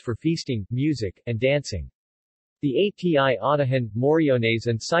times for feasting, music, and dancing. The ATI Atahan, Moriones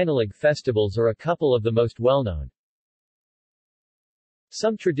and Sinalig festivals are a couple of the most well-known.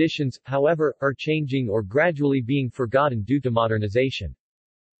 Some traditions, however, are changing or gradually being forgotten due to modernization.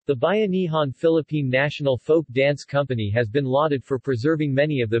 The Bayanihan Philippine National Folk Dance Company has been lauded for preserving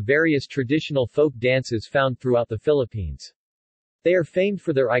many of the various traditional folk dances found throughout the Philippines. They are famed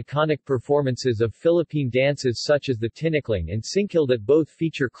for their iconic performances of Philippine dances such as the tinikling and singkil that both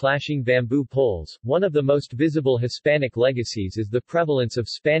feature clashing bamboo poles. One of the most visible Hispanic legacies is the prevalence of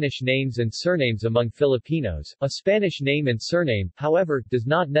Spanish names and surnames among Filipinos. A Spanish name and surname, however, does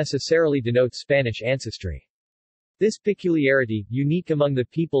not necessarily denote Spanish ancestry. This peculiarity, unique among the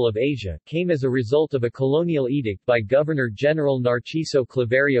people of Asia, came as a result of a colonial edict by Governor-General Narciso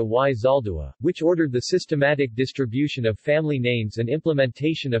Claveria y Zaldúa, which ordered the systematic distribution of family names and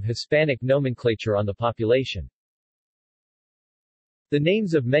implementation of Hispanic nomenclature on the population. The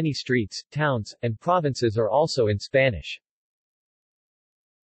names of many streets, towns, and provinces are also in Spanish.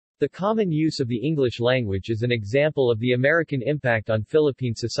 The common use of the English language is an example of the American impact on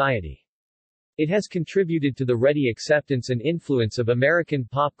Philippine society. It has contributed to the ready acceptance and influence of American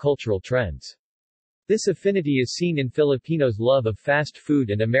pop cultural trends. This affinity is seen in Filipinos' love of fast food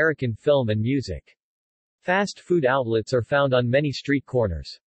and American film and music. Fast food outlets are found on many street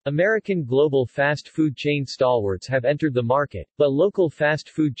corners. American global fast food chain stalwarts have entered the market, but local fast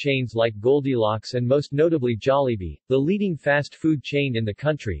food chains like Goldilocks and most notably Jollibee, the leading fast food chain in the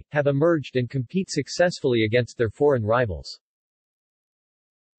country, have emerged and compete successfully against their foreign rivals.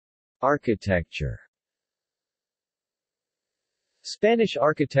 Architecture. Spanish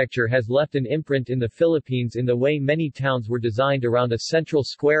architecture has left an imprint in the Philippines in the way many towns were designed around a central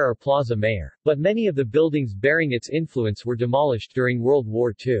square or plaza mayor, but many of the buildings bearing its influence were demolished during World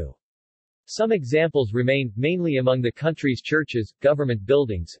War II. Some examples remain, mainly among the country's churches, government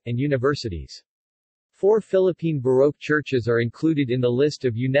buildings, and universities. 4 Philippine Baroque churches are included in the list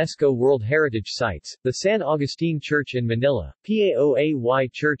of UNESCO World Heritage Sites: the San Agustin Church in Manila, Paoay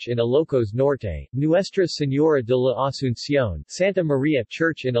Church in Ilocos Norte, Nuestra Señora de la Asunción, Santa Maria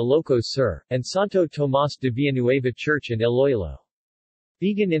Church in Ilocos Sur, and Santo Tomas de Villanueva Church in Iloilo.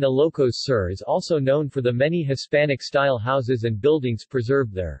 Vigan in Ilocos Sur is also known for the many Hispanic-style houses and buildings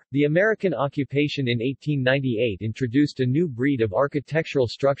preserved there. The American occupation in 1898 introduced a new breed of architectural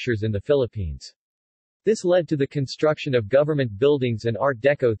structures in the Philippines. This led to the construction of government buildings and Art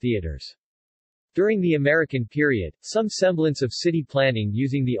Deco theaters. During the American period, some semblance of city planning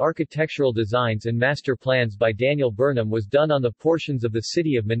using the architectural designs and master plans by Daniel Burnham was done on the portions of the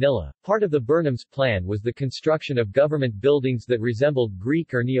city of Manila. Part of the Burnham's plan was the construction of government buildings that resembled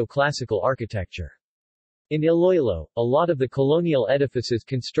Greek or neoclassical architecture. In Iloilo, a lot of the colonial edifices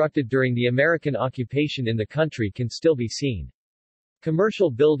constructed during the American occupation in the country can still be seen. Commercial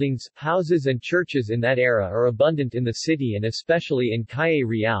buildings, houses and churches in that era are abundant in the city and especially in Calle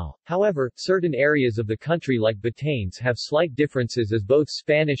Real. However, certain areas of the country like Batanes have slight differences as both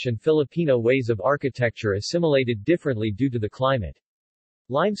Spanish and Filipino ways of architecture assimilated differently due to the climate.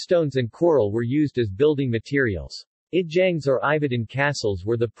 Limestones and coral were used as building materials. Ijangs or Ibadan castles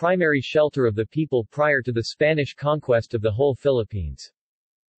were the primary shelter of the people prior to the Spanish conquest of the whole Philippines.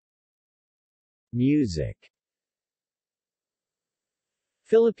 Music.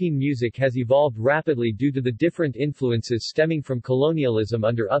 Philippine music has evolved rapidly due to the different influences stemming from colonialism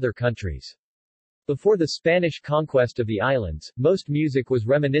under other countries. Before the Spanish conquest of the islands, most music was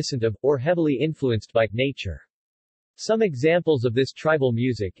reminiscent of, or heavily influenced by, nature. Some examples of this tribal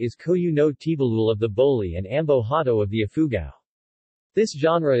music is Koyu no Tibalul of the Boli and Ambo Hato of the Ifugao. This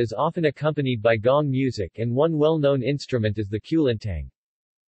genre is often accompanied by gong music and one well-known instrument is the kulintang.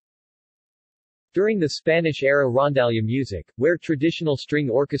 During the Spanish-era rondalia music, where traditional string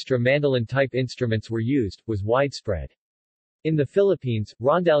orchestra mandolin-type instruments were used, was widespread. In the Philippines,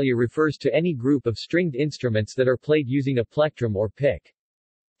 rondalia refers to any group of stringed instruments that are played using a plectrum or pick.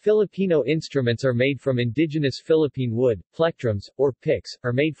 Filipino instruments are made from indigenous Philippine wood. Plectrums, or picks,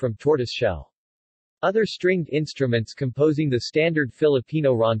 are made from tortoise shell. Other stringed instruments composing the standard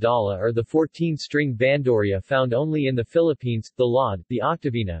Filipino rondalla are the 14-string bandurria found only in the Philippines, the laud, the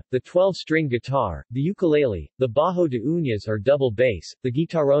octavina, the 12-string guitar, the ukulele, the bajo de uñas or double bass, the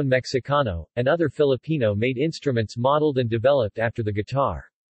guitarrón mexicano, and other Filipino-made instruments modeled and developed after the guitar.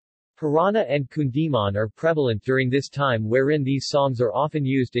 Harana and kundiman are prevalent during this time wherein these songs are often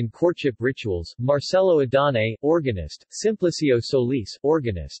used in courtship rituals. Marcelo Adane, organist, Simplicio Solis,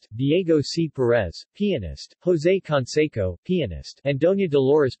 organist, Diego C. Perez, pianist, Jose Canseco, pianist, and Doña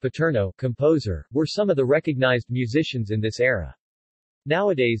Dolores Paterno, composer, were some of the recognized musicians in this era.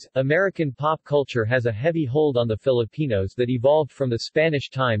 Nowadays, American pop culture has a heavy hold on the Filipinos that evolved from the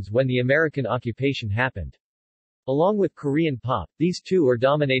Spanish times when the American occupation happened. Along with Korean pop, these two are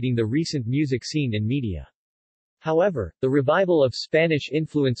dominating the recent music scene in media. However, the revival of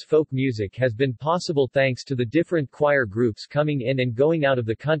Spanish-influenced folk music has been possible thanks to the different choir groups coming in and going out of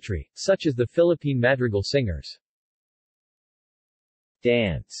the country, such as the Philippine Madrigal Singers.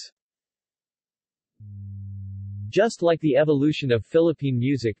 Dance. Just like the evolution of Philippine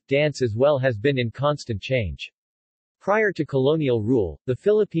music, dance as well has been in constant change. Prior to colonial rule, the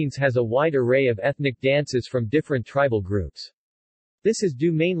Philippines has a wide array of ethnic dances from different tribal groups. This is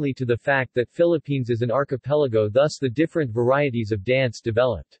due mainly to the fact that Philippines is an archipelago, thus the different varieties of dance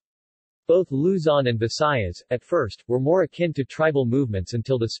developed. Both Luzon and Visayas, at first, were more akin to tribal movements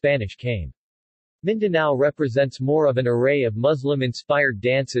until the Spanish came. Mindanao represents more of an array of Muslim-inspired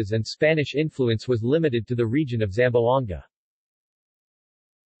dances, and Spanish influence was limited to the region of Zamboanga.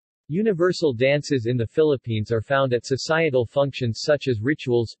 Universal dances in the Philippines are found at societal functions such as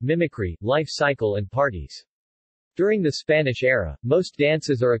rituals, mimicry, life cycle and parties. During the Spanish era, most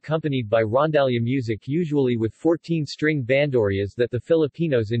dances are accompanied by rondalla music, usually with 14-string bandurrias that the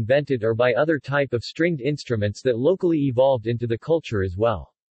Filipinos invented, or by other type of stringed instruments that locally evolved into the culture as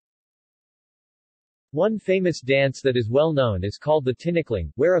well. One famous dance that is well known is called the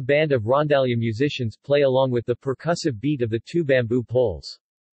tinikling, where a band of rondalla musicians play along with the percussive beat of the two bamboo poles.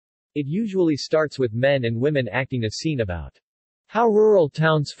 It usually starts with men and women acting a scene about how rural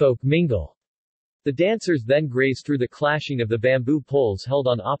townsfolk mingle. The dancers then graze through the clashing of the bamboo poles held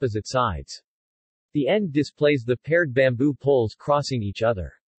on opposite sides. The end displays the paired bamboo poles crossing each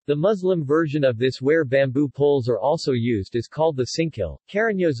other. The Muslim version of this, where bamboo poles are also used, is called the singkil.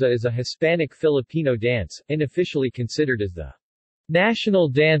 Cariñosa is a Hispanic Filipino dance, unofficially considered as the national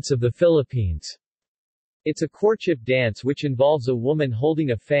dance of the Philippines. It's a courtship dance which involves a woman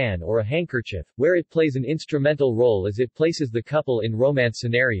holding a fan or a handkerchief, where it plays an instrumental role as it places the couple in romance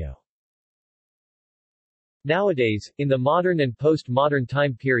scenario. Nowadays, in the modern and post-modern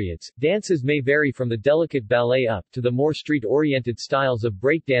time periods, dances may vary from the delicate ballet up to the more street-oriented styles of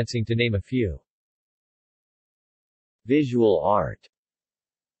breakdancing, to name a few. Visual art.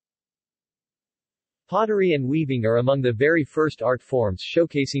 Pottery and weaving are among the very first art forms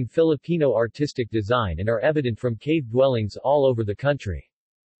showcasing Filipino artistic design and are evident from cave dwellings all over the country.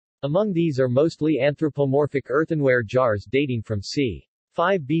 Among these are mostly anthropomorphic earthenware jars dating from c.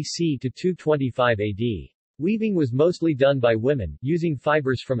 5 BC to 225 AD. Weaving was mostly done by women, using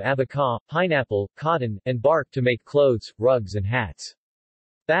fibers from abaca, pineapple, cotton, and bark to make clothes, rugs and hats.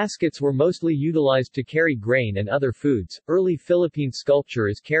 Baskets were mostly utilized to carry grain and other foods. Early Philippine sculpture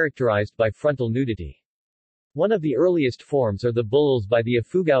is characterized by frontal nudity. One of the earliest forms are the bulls by the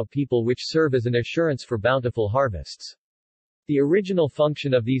Ifugao people, which serve as an assurance for bountiful harvests. The original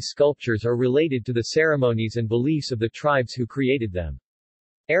function of these sculptures are related to the ceremonies and beliefs of the tribes who created them.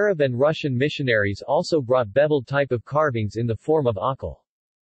 Arab and Russian missionaries also brought beveled type of carvings in the form of akal.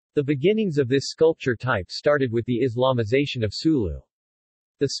 The beginnings of this sculpture type started with the Islamization of Sulu.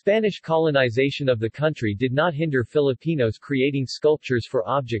 The Spanish colonization of the country did not hinder Filipinos creating sculptures for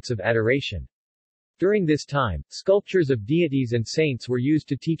objects of adoration. During this time, sculptures of deities and saints were used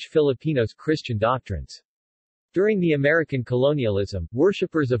to teach Filipinos Christian doctrines. During the American colonialism,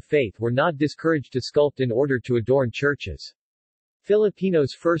 worshippers of faith were not discouraged to sculpt in order to adorn churches.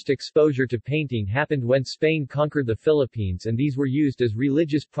 Filipinos' first exposure to painting happened when Spain conquered the Philippines, and these were used as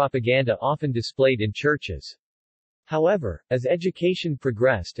religious propaganda, often displayed in churches. However, as education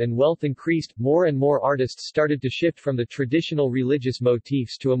progressed and wealth increased, more and more artists started to shift from the traditional religious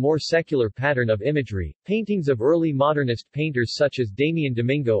motifs to a more secular pattern of imagery. Paintings of early modernist painters such as Damian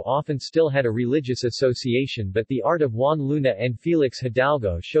Domingo often still had a religious association, but the art of Juan Luna and Felix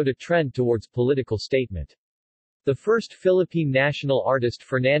Hidalgo showed a trend towards political statement. The first Philippine national artist,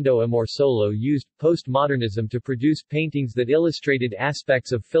 Fernando Amorsolo, used postmodernism to produce paintings that illustrated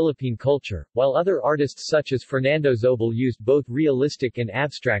aspects of Philippine culture, while other artists such as Fernando Zobel used both realistic and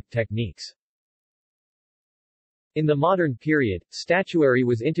abstract techniques. In the modern period, statuary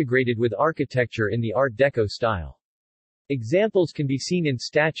was integrated with architecture in the Art Deco style. Examples can be seen in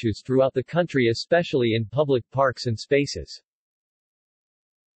statues throughout the country, especially in public parks and spaces.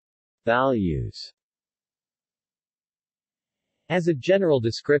 Values. As a general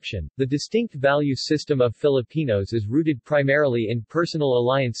description, the distinct value system of Filipinos is rooted primarily in personal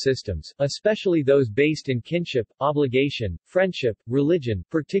alliance systems, especially those based in kinship, obligation, friendship, religion,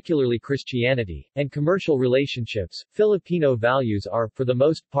 particularly Christianity, and commercial relationships. Filipino values are, for the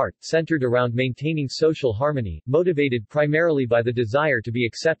most part, centered around maintaining social harmony, motivated primarily by the desire to be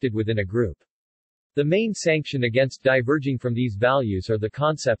accepted within a group. The main sanction against diverging from these values are the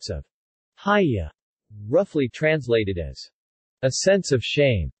concepts of hiya, roughly translated as a sense of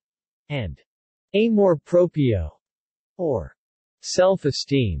shame, and amor proprio, or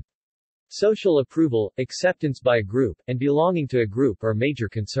self-esteem. Social approval, acceptance by a group, and belonging to a group are major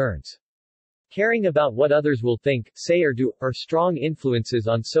concerns. Caring about what others will think, say or do, are strong influences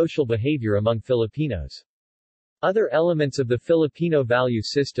on social behavior among Filipinos. Other elements of the Filipino value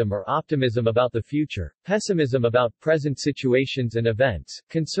system are optimism about the future, pessimism about present situations and events,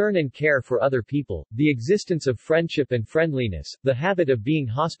 concern and care for other people, the existence of friendship and friendliness, the habit of being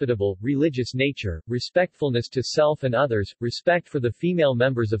hospitable, religious nature, respectfulness to self and others, respect for the female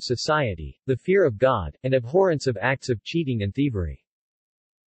members of society, the fear of God, and abhorrence of acts of cheating and thievery.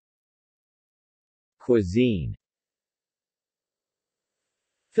 Cuisine.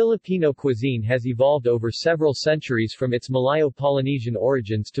 Filipino cuisine has evolved over several centuries from its Malayo-Polynesian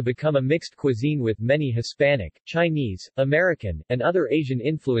origins to become a mixed cuisine with many Hispanic, Chinese, American, and other Asian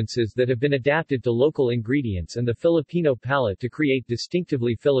influences that have been adapted to local ingredients and the Filipino palate to create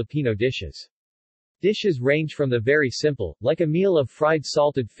distinctively Filipino dishes. Dishes range from the very simple, like a meal of fried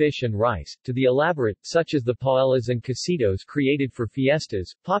salted fish and rice, to the elaborate, such as the paellas and cocidos created for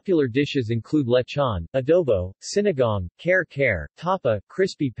fiestas. Popular dishes include lechon, adobo, sinigang, kare-kare, tapa,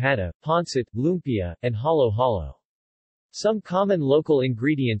 crispy pata, pancit, lumpia, and halo-halo. Some common local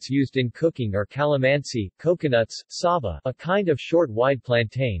ingredients used in cooking are calamansi, coconuts, saba, a kind of short wide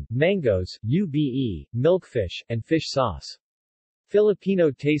plantain, mangoes, ube, milkfish, and fish sauce.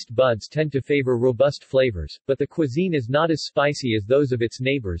 Filipino taste buds tend to favor robust flavors, but the cuisine is not as spicy as those of its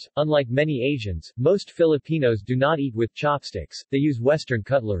neighbors. Unlike many Asians, most Filipinos do not eat with chopsticks, they use Western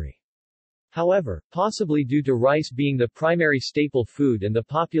cutlery. However, possibly due to rice being the primary staple food and the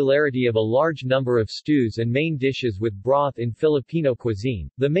popularity of a large number of stews and main dishes with broth in Filipino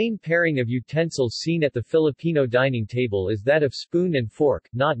cuisine, the main pairing of utensils seen at the Filipino dining table is that of spoon and fork,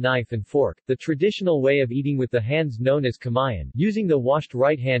 not knife and fork. The traditional way of eating with the hands known as kamayan, using the washed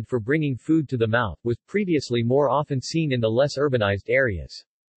right hand for bringing food to the mouth, was previously more often seen in the less urbanized areas.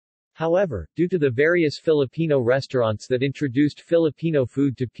 However, due to the various Filipino restaurants that introduced Filipino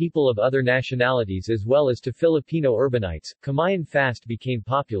food to people of other nationalities as well as to Filipino urbanites, Kamayan fast became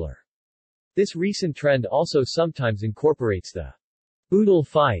popular. This recent trend also sometimes incorporates the boodle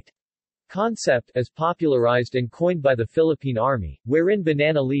fight concept, as popularized and coined by the Philippine Army, wherein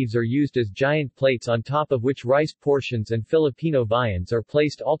banana leaves are used as giant plates on top of which rice portions and Filipino viands are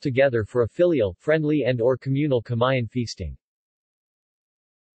placed all together for a filial, friendly and/or communal Kamayan feasting.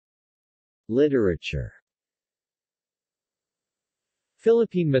 Literature.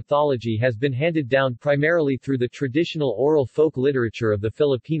 Philippine mythology has been handed down primarily through the traditional oral folk literature of the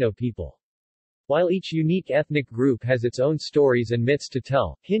Filipino people. While each unique ethnic group has its own stories and myths to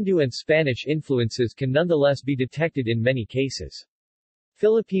tell, Hindu and Spanish influences can nonetheless be detected in many cases.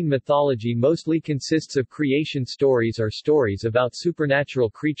 Philippine mythology mostly consists of creation stories or stories about supernatural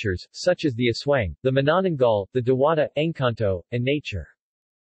creatures, such as the aswang, the manananggal, the diwata, encanto, and nature.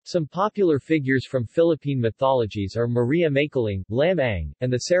 Some popular figures from Philippine mythologies are Maria Makiling, Lam-ang,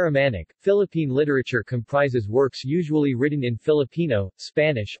 and the Saramanic. Philippine literature comprises works usually written in Filipino,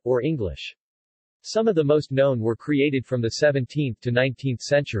 Spanish, or English. Some of the most known were created from the 17th to 19th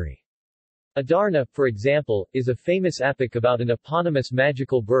century. Adarna, for example, is a famous epic about an eponymous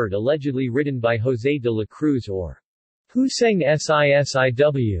magical bird allegedly written by José de la Cruz or Husang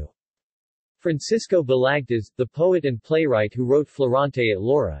Sisiw. Francisco Balagtas, the poet and playwright who wrote Florante at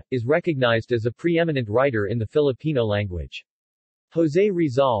Laura, is recognized as a preeminent writer in the Filipino language. José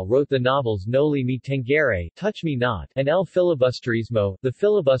Rizal wrote the novels Noli Me Tangere, Touch Me Not, and El Filibusterismo, The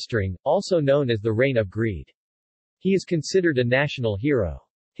Filibustering, also known as The Reign of Greed. He is considered a national hero.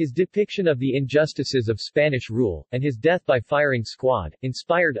 His depiction of the injustices of Spanish rule, and his death by firing squad,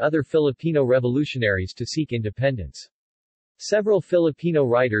 inspired other Filipino revolutionaries to seek independence. Several Filipino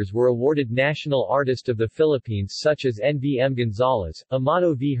writers were awarded National Artist of the Philippines such as N.B.M. Gonzalez,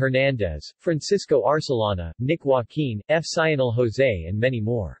 Amado V. Hernandez, Francisco Arcelana, Nick Joaquin, F. Sionel Jose and many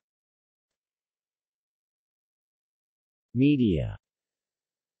more. Media.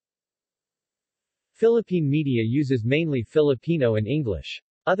 Philippine media uses mainly Filipino and English.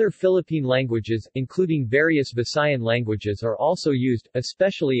 Other Philippine languages, including various Visayan languages, are also used,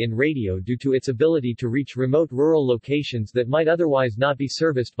 especially in radio due to its ability to reach remote rural locations that might otherwise not be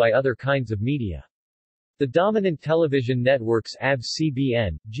serviced by other kinds of media. The dominant television networks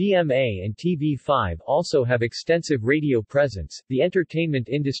ABS-CBN, GMA and TV5 also have extensive radio presence. The entertainment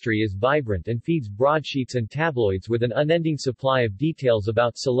industry is vibrant and feeds broadsheets and tabloids with an unending supply of details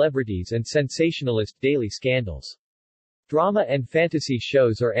about celebrities and sensationalist daily scandals. Drama and fantasy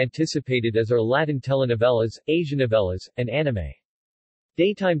shows are anticipated as are Latin telenovelas, Asianovelas, and anime.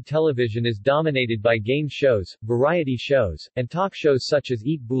 Daytime television is dominated by game shows, variety shows, and talk shows such as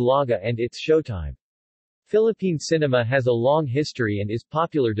Eat Bulaga and It's Showtime. Philippine cinema has a long history and is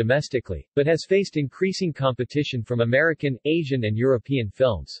popular domestically, but has faced increasing competition from American, Asian and European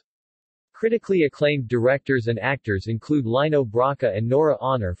films. Critically acclaimed directors and actors include Lino Brocka and Nora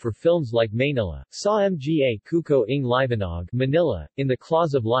Honor for films like Manila, Sa Mga Kuko Ng Liwanag, Manila, In the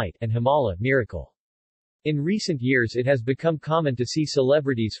Claws of Light, and Himala, Miracle. In recent years it has become common to see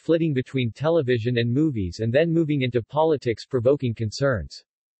celebrities flitting between television and movies and then moving into politics, provoking concerns.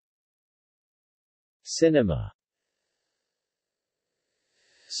 Cinema.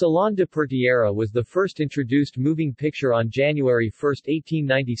 Salon de Portiera was the first introduced moving picture on January 1,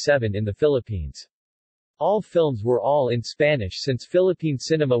 1897 in the Philippines. All films were all in Spanish since Philippine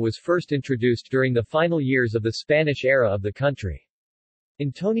cinema was first introduced during the final years of the Spanish era of the country.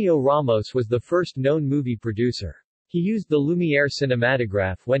 Antonio Ramos was the first known movie producer. He used the Lumiere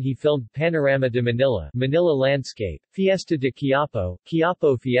cinematograph when he filmed Panorama de Manila, Manila Landscape, Fiesta de Quiapo,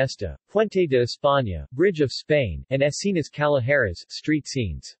 Quiapo Fiesta, Puente de España, Bridge of Spain, and Escenas Callejeras, street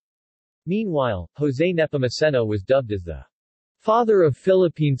scenes. Meanwhile, José Nepomuceno was dubbed as the father of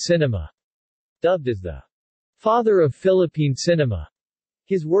Philippine cinema. Dubbed as the father of Philippine cinema.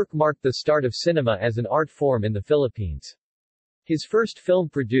 His work marked the start of cinema as an art form in the Philippines. His first film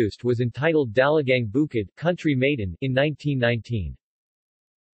produced was entitled Dalagang Bukid, Country Maiden, in 1919.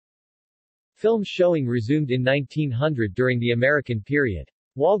 Film showing resumed in 1900 during the American period.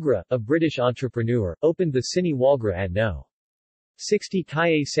 Walgra, a British entrepreneur, opened the Cine Walgra at No. 60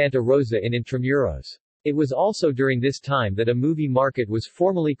 Calle Santa Rosa in Intramuros. It was also during this time that a movie market was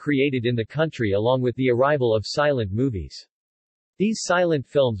formally created in the country along with the arrival of silent movies. These silent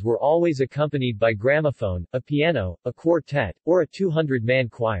films were always accompanied by gramophone, a piano, a quartet, or a 200-man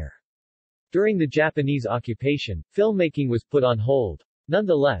choir. During the Japanese occupation, filmmaking was put on hold.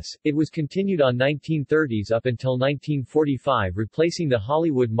 Nonetheless, it was continued on 1930s up until 1945, replacing the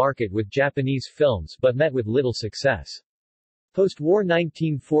Hollywood market with Japanese films but met with little success. Post-war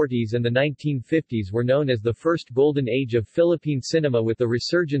 1940s and the 1950s were known as the first golden age of Philippine cinema with the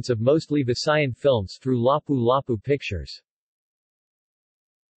resurgence of mostly Visayan films through Lapu-Lapu Pictures.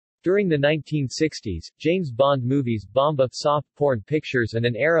 During the 1960s, James Bond movies, Bomba, soft porn pictures and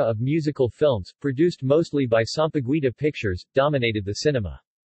an era of musical films, produced mostly by Sampaguita Pictures, dominated the cinema.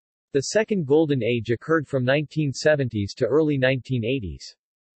 The second golden age occurred from 1970s to early 1980s.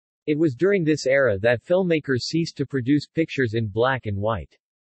 It was during this era that filmmakers ceased to produce pictures in black and white.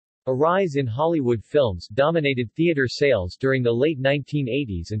 A rise in Hollywood films dominated theater sales during the late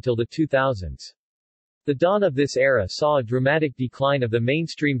 1980s until the 2000s. The dawn of this era saw a dramatic decline of the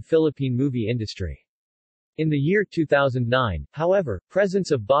mainstream Philippine movie industry. In the year 2009, however,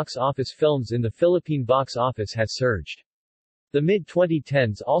 presence of box office films in the Philippine box office has surged. The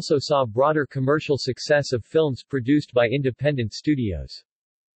mid-2010s also saw broader commercial success of films produced by independent studios.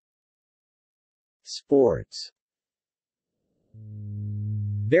 Sports.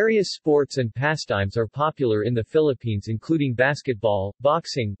 Various sports and pastimes are popular in the Philippines, including basketball,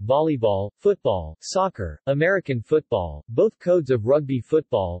 boxing, volleyball, football, soccer, American football, both codes of rugby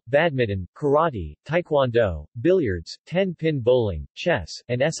football, badminton, karate, taekwondo, billiards, 10-pin bowling, chess,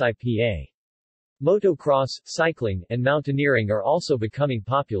 and SIPA. Motocross, cycling, and mountaineering are also becoming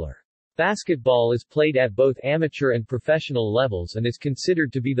popular. Basketball is played at both amateur and professional levels and is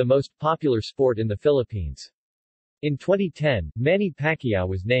considered to be the most popular sport in the Philippines. In 2010, Manny Pacquiao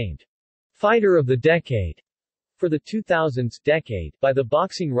was named Fighter of the Decade for the 2000s decade by the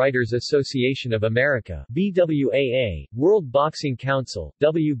Boxing Writers Association of America (BWAA), World Boxing Council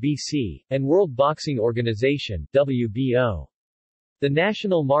 (WBC), and World Boxing Organization (WBO). The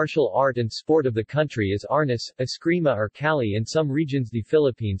national martial art and sport of the country is arnis, eskrima or kali. In some regions the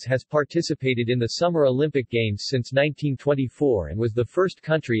Philippines has participated in the Summer Olympic Games since 1924 and was the first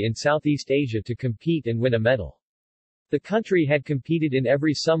country in Southeast Asia to compete and win a medal. The country had competed in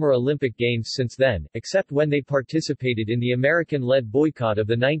every Summer Olympic Games since then, except when they participated in the American-led boycott of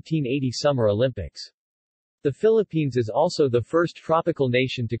the 1980 Summer Olympics. The Philippines is also the first tropical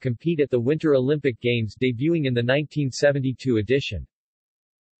nation to compete at the Winter Olympic Games, debuting in the 1972 edition.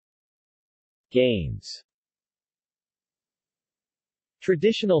 Games.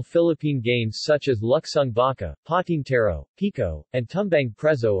 Traditional Philippine games such as Luksong Baka, Patintero, Pico, and Tumbang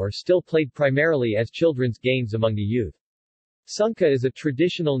Preso are still played primarily as children's games among the youth. Sungka is a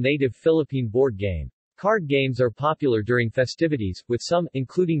traditional native Philippine board game. Card games are popular during festivities, with some,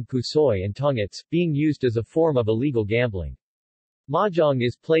 including pusoy and tongits, being used as a form of illegal gambling. Mahjong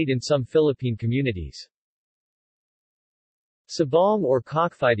is played in some Philippine communities. Sabong or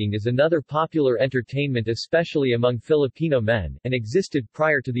cockfighting is another popular entertainment especially among Filipino men, and existed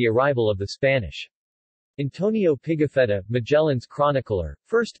prior to the arrival of the Spanish. Antonio Pigafetta, Magellan's chronicler,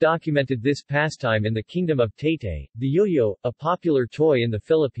 first documented this pastime in the Kingdom of Taytay. The yo-yo, a popular toy in the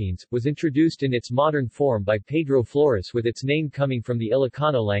Philippines, was introduced in its modern form by Pedro Flores with its name coming from the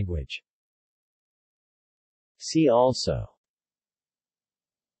Ilocano language. See also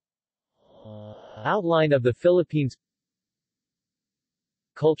Outline of the Philippines.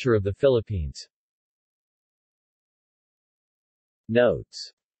 Culture of the Philippines.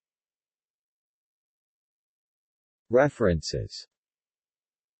 Notes. References.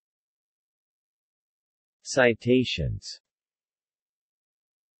 Citations.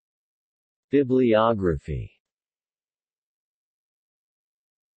 Bibliography.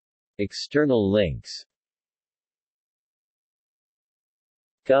 External links.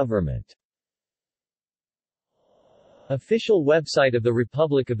 Government. Official website of the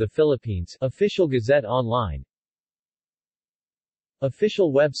Republic of the Philippines. Official Gazette Online.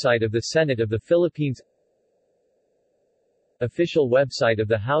 Official website of the Senate of the Philippines. Official website of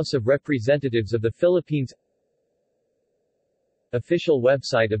the House of Representatives of the Philippines. Official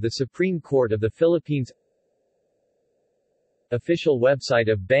website of the Supreme Court of the Philippines. Official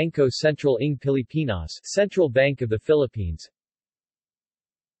website of Bangko Sentral ng Pilipinas, Central Bank of the Philippines.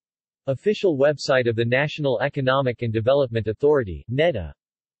 Official website of the National Economic and Development Authority, NEDA.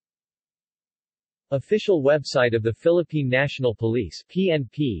 Official website of the Philippine National Police,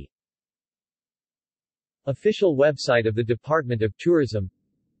 PNP. Official website of the Department of Tourism.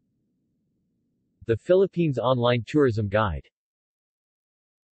 The Philippines Online Tourism Guide.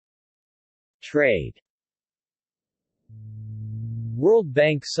 Trade. World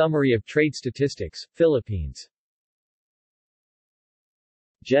Bank Summary of Trade Statistics, Philippines.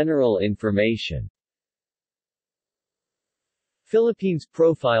 General information. Philippines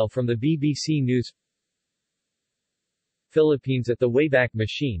profile from the BBC News. Philippines at the Wayback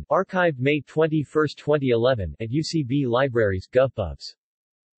Machine, archived May 21, 2011, at UCB Libraries, GovPubs.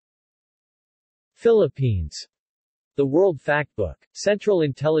 Philippines. The World Factbook, Central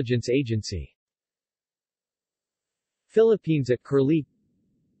Intelligence Agency. Philippines at Curlie.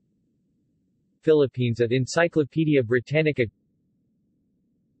 Philippines at Encyclopedia Britannica.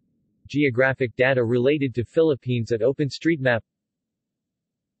 Geographic data related to Philippines at OpenStreetMap.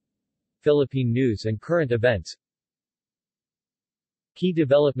 Philippine news and current events. Key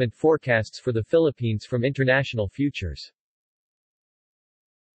development forecasts for the Philippines from International Futures.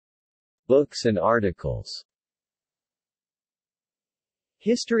 Books and articles.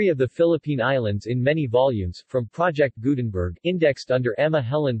 History of the Philippine Islands in many volumes, from Project Gutenberg, indexed under Emma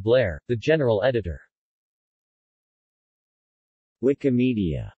Helen Blair, the general editor.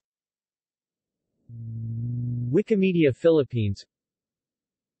 Wikimedia. Wikimedia Philippines.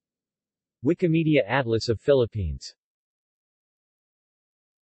 Wikimedia Atlas of Philippines.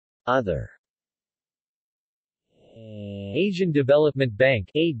 Other. Asian Development Bank,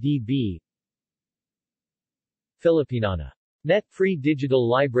 ADB. Filipinana. Net free digital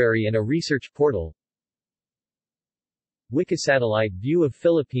library and a research portal. Wikisatellite view of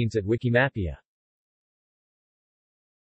Philippines at Wikimapia.